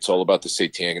right. And it's all about the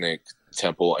Satanic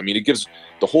Temple. I mean, it gives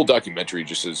the whole documentary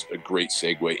just as a great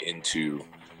segue into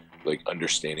like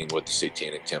understanding what the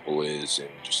Satanic Temple is and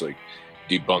just like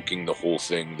debunking the whole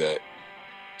thing that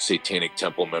Satanic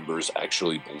Temple members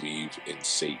actually believe in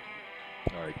Satan.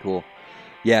 All right, cool.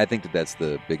 Yeah, I think that's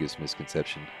the biggest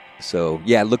misconception. So,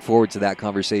 yeah, look forward to that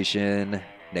conversation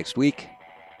next week,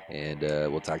 and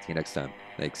we'll talk to you next time.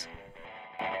 Thanks.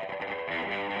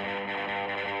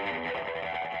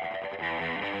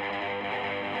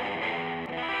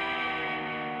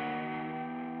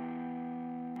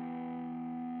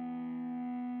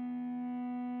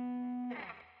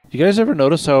 You guys ever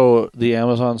notice how the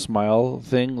Amazon Smile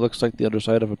thing looks like the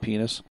underside of a penis?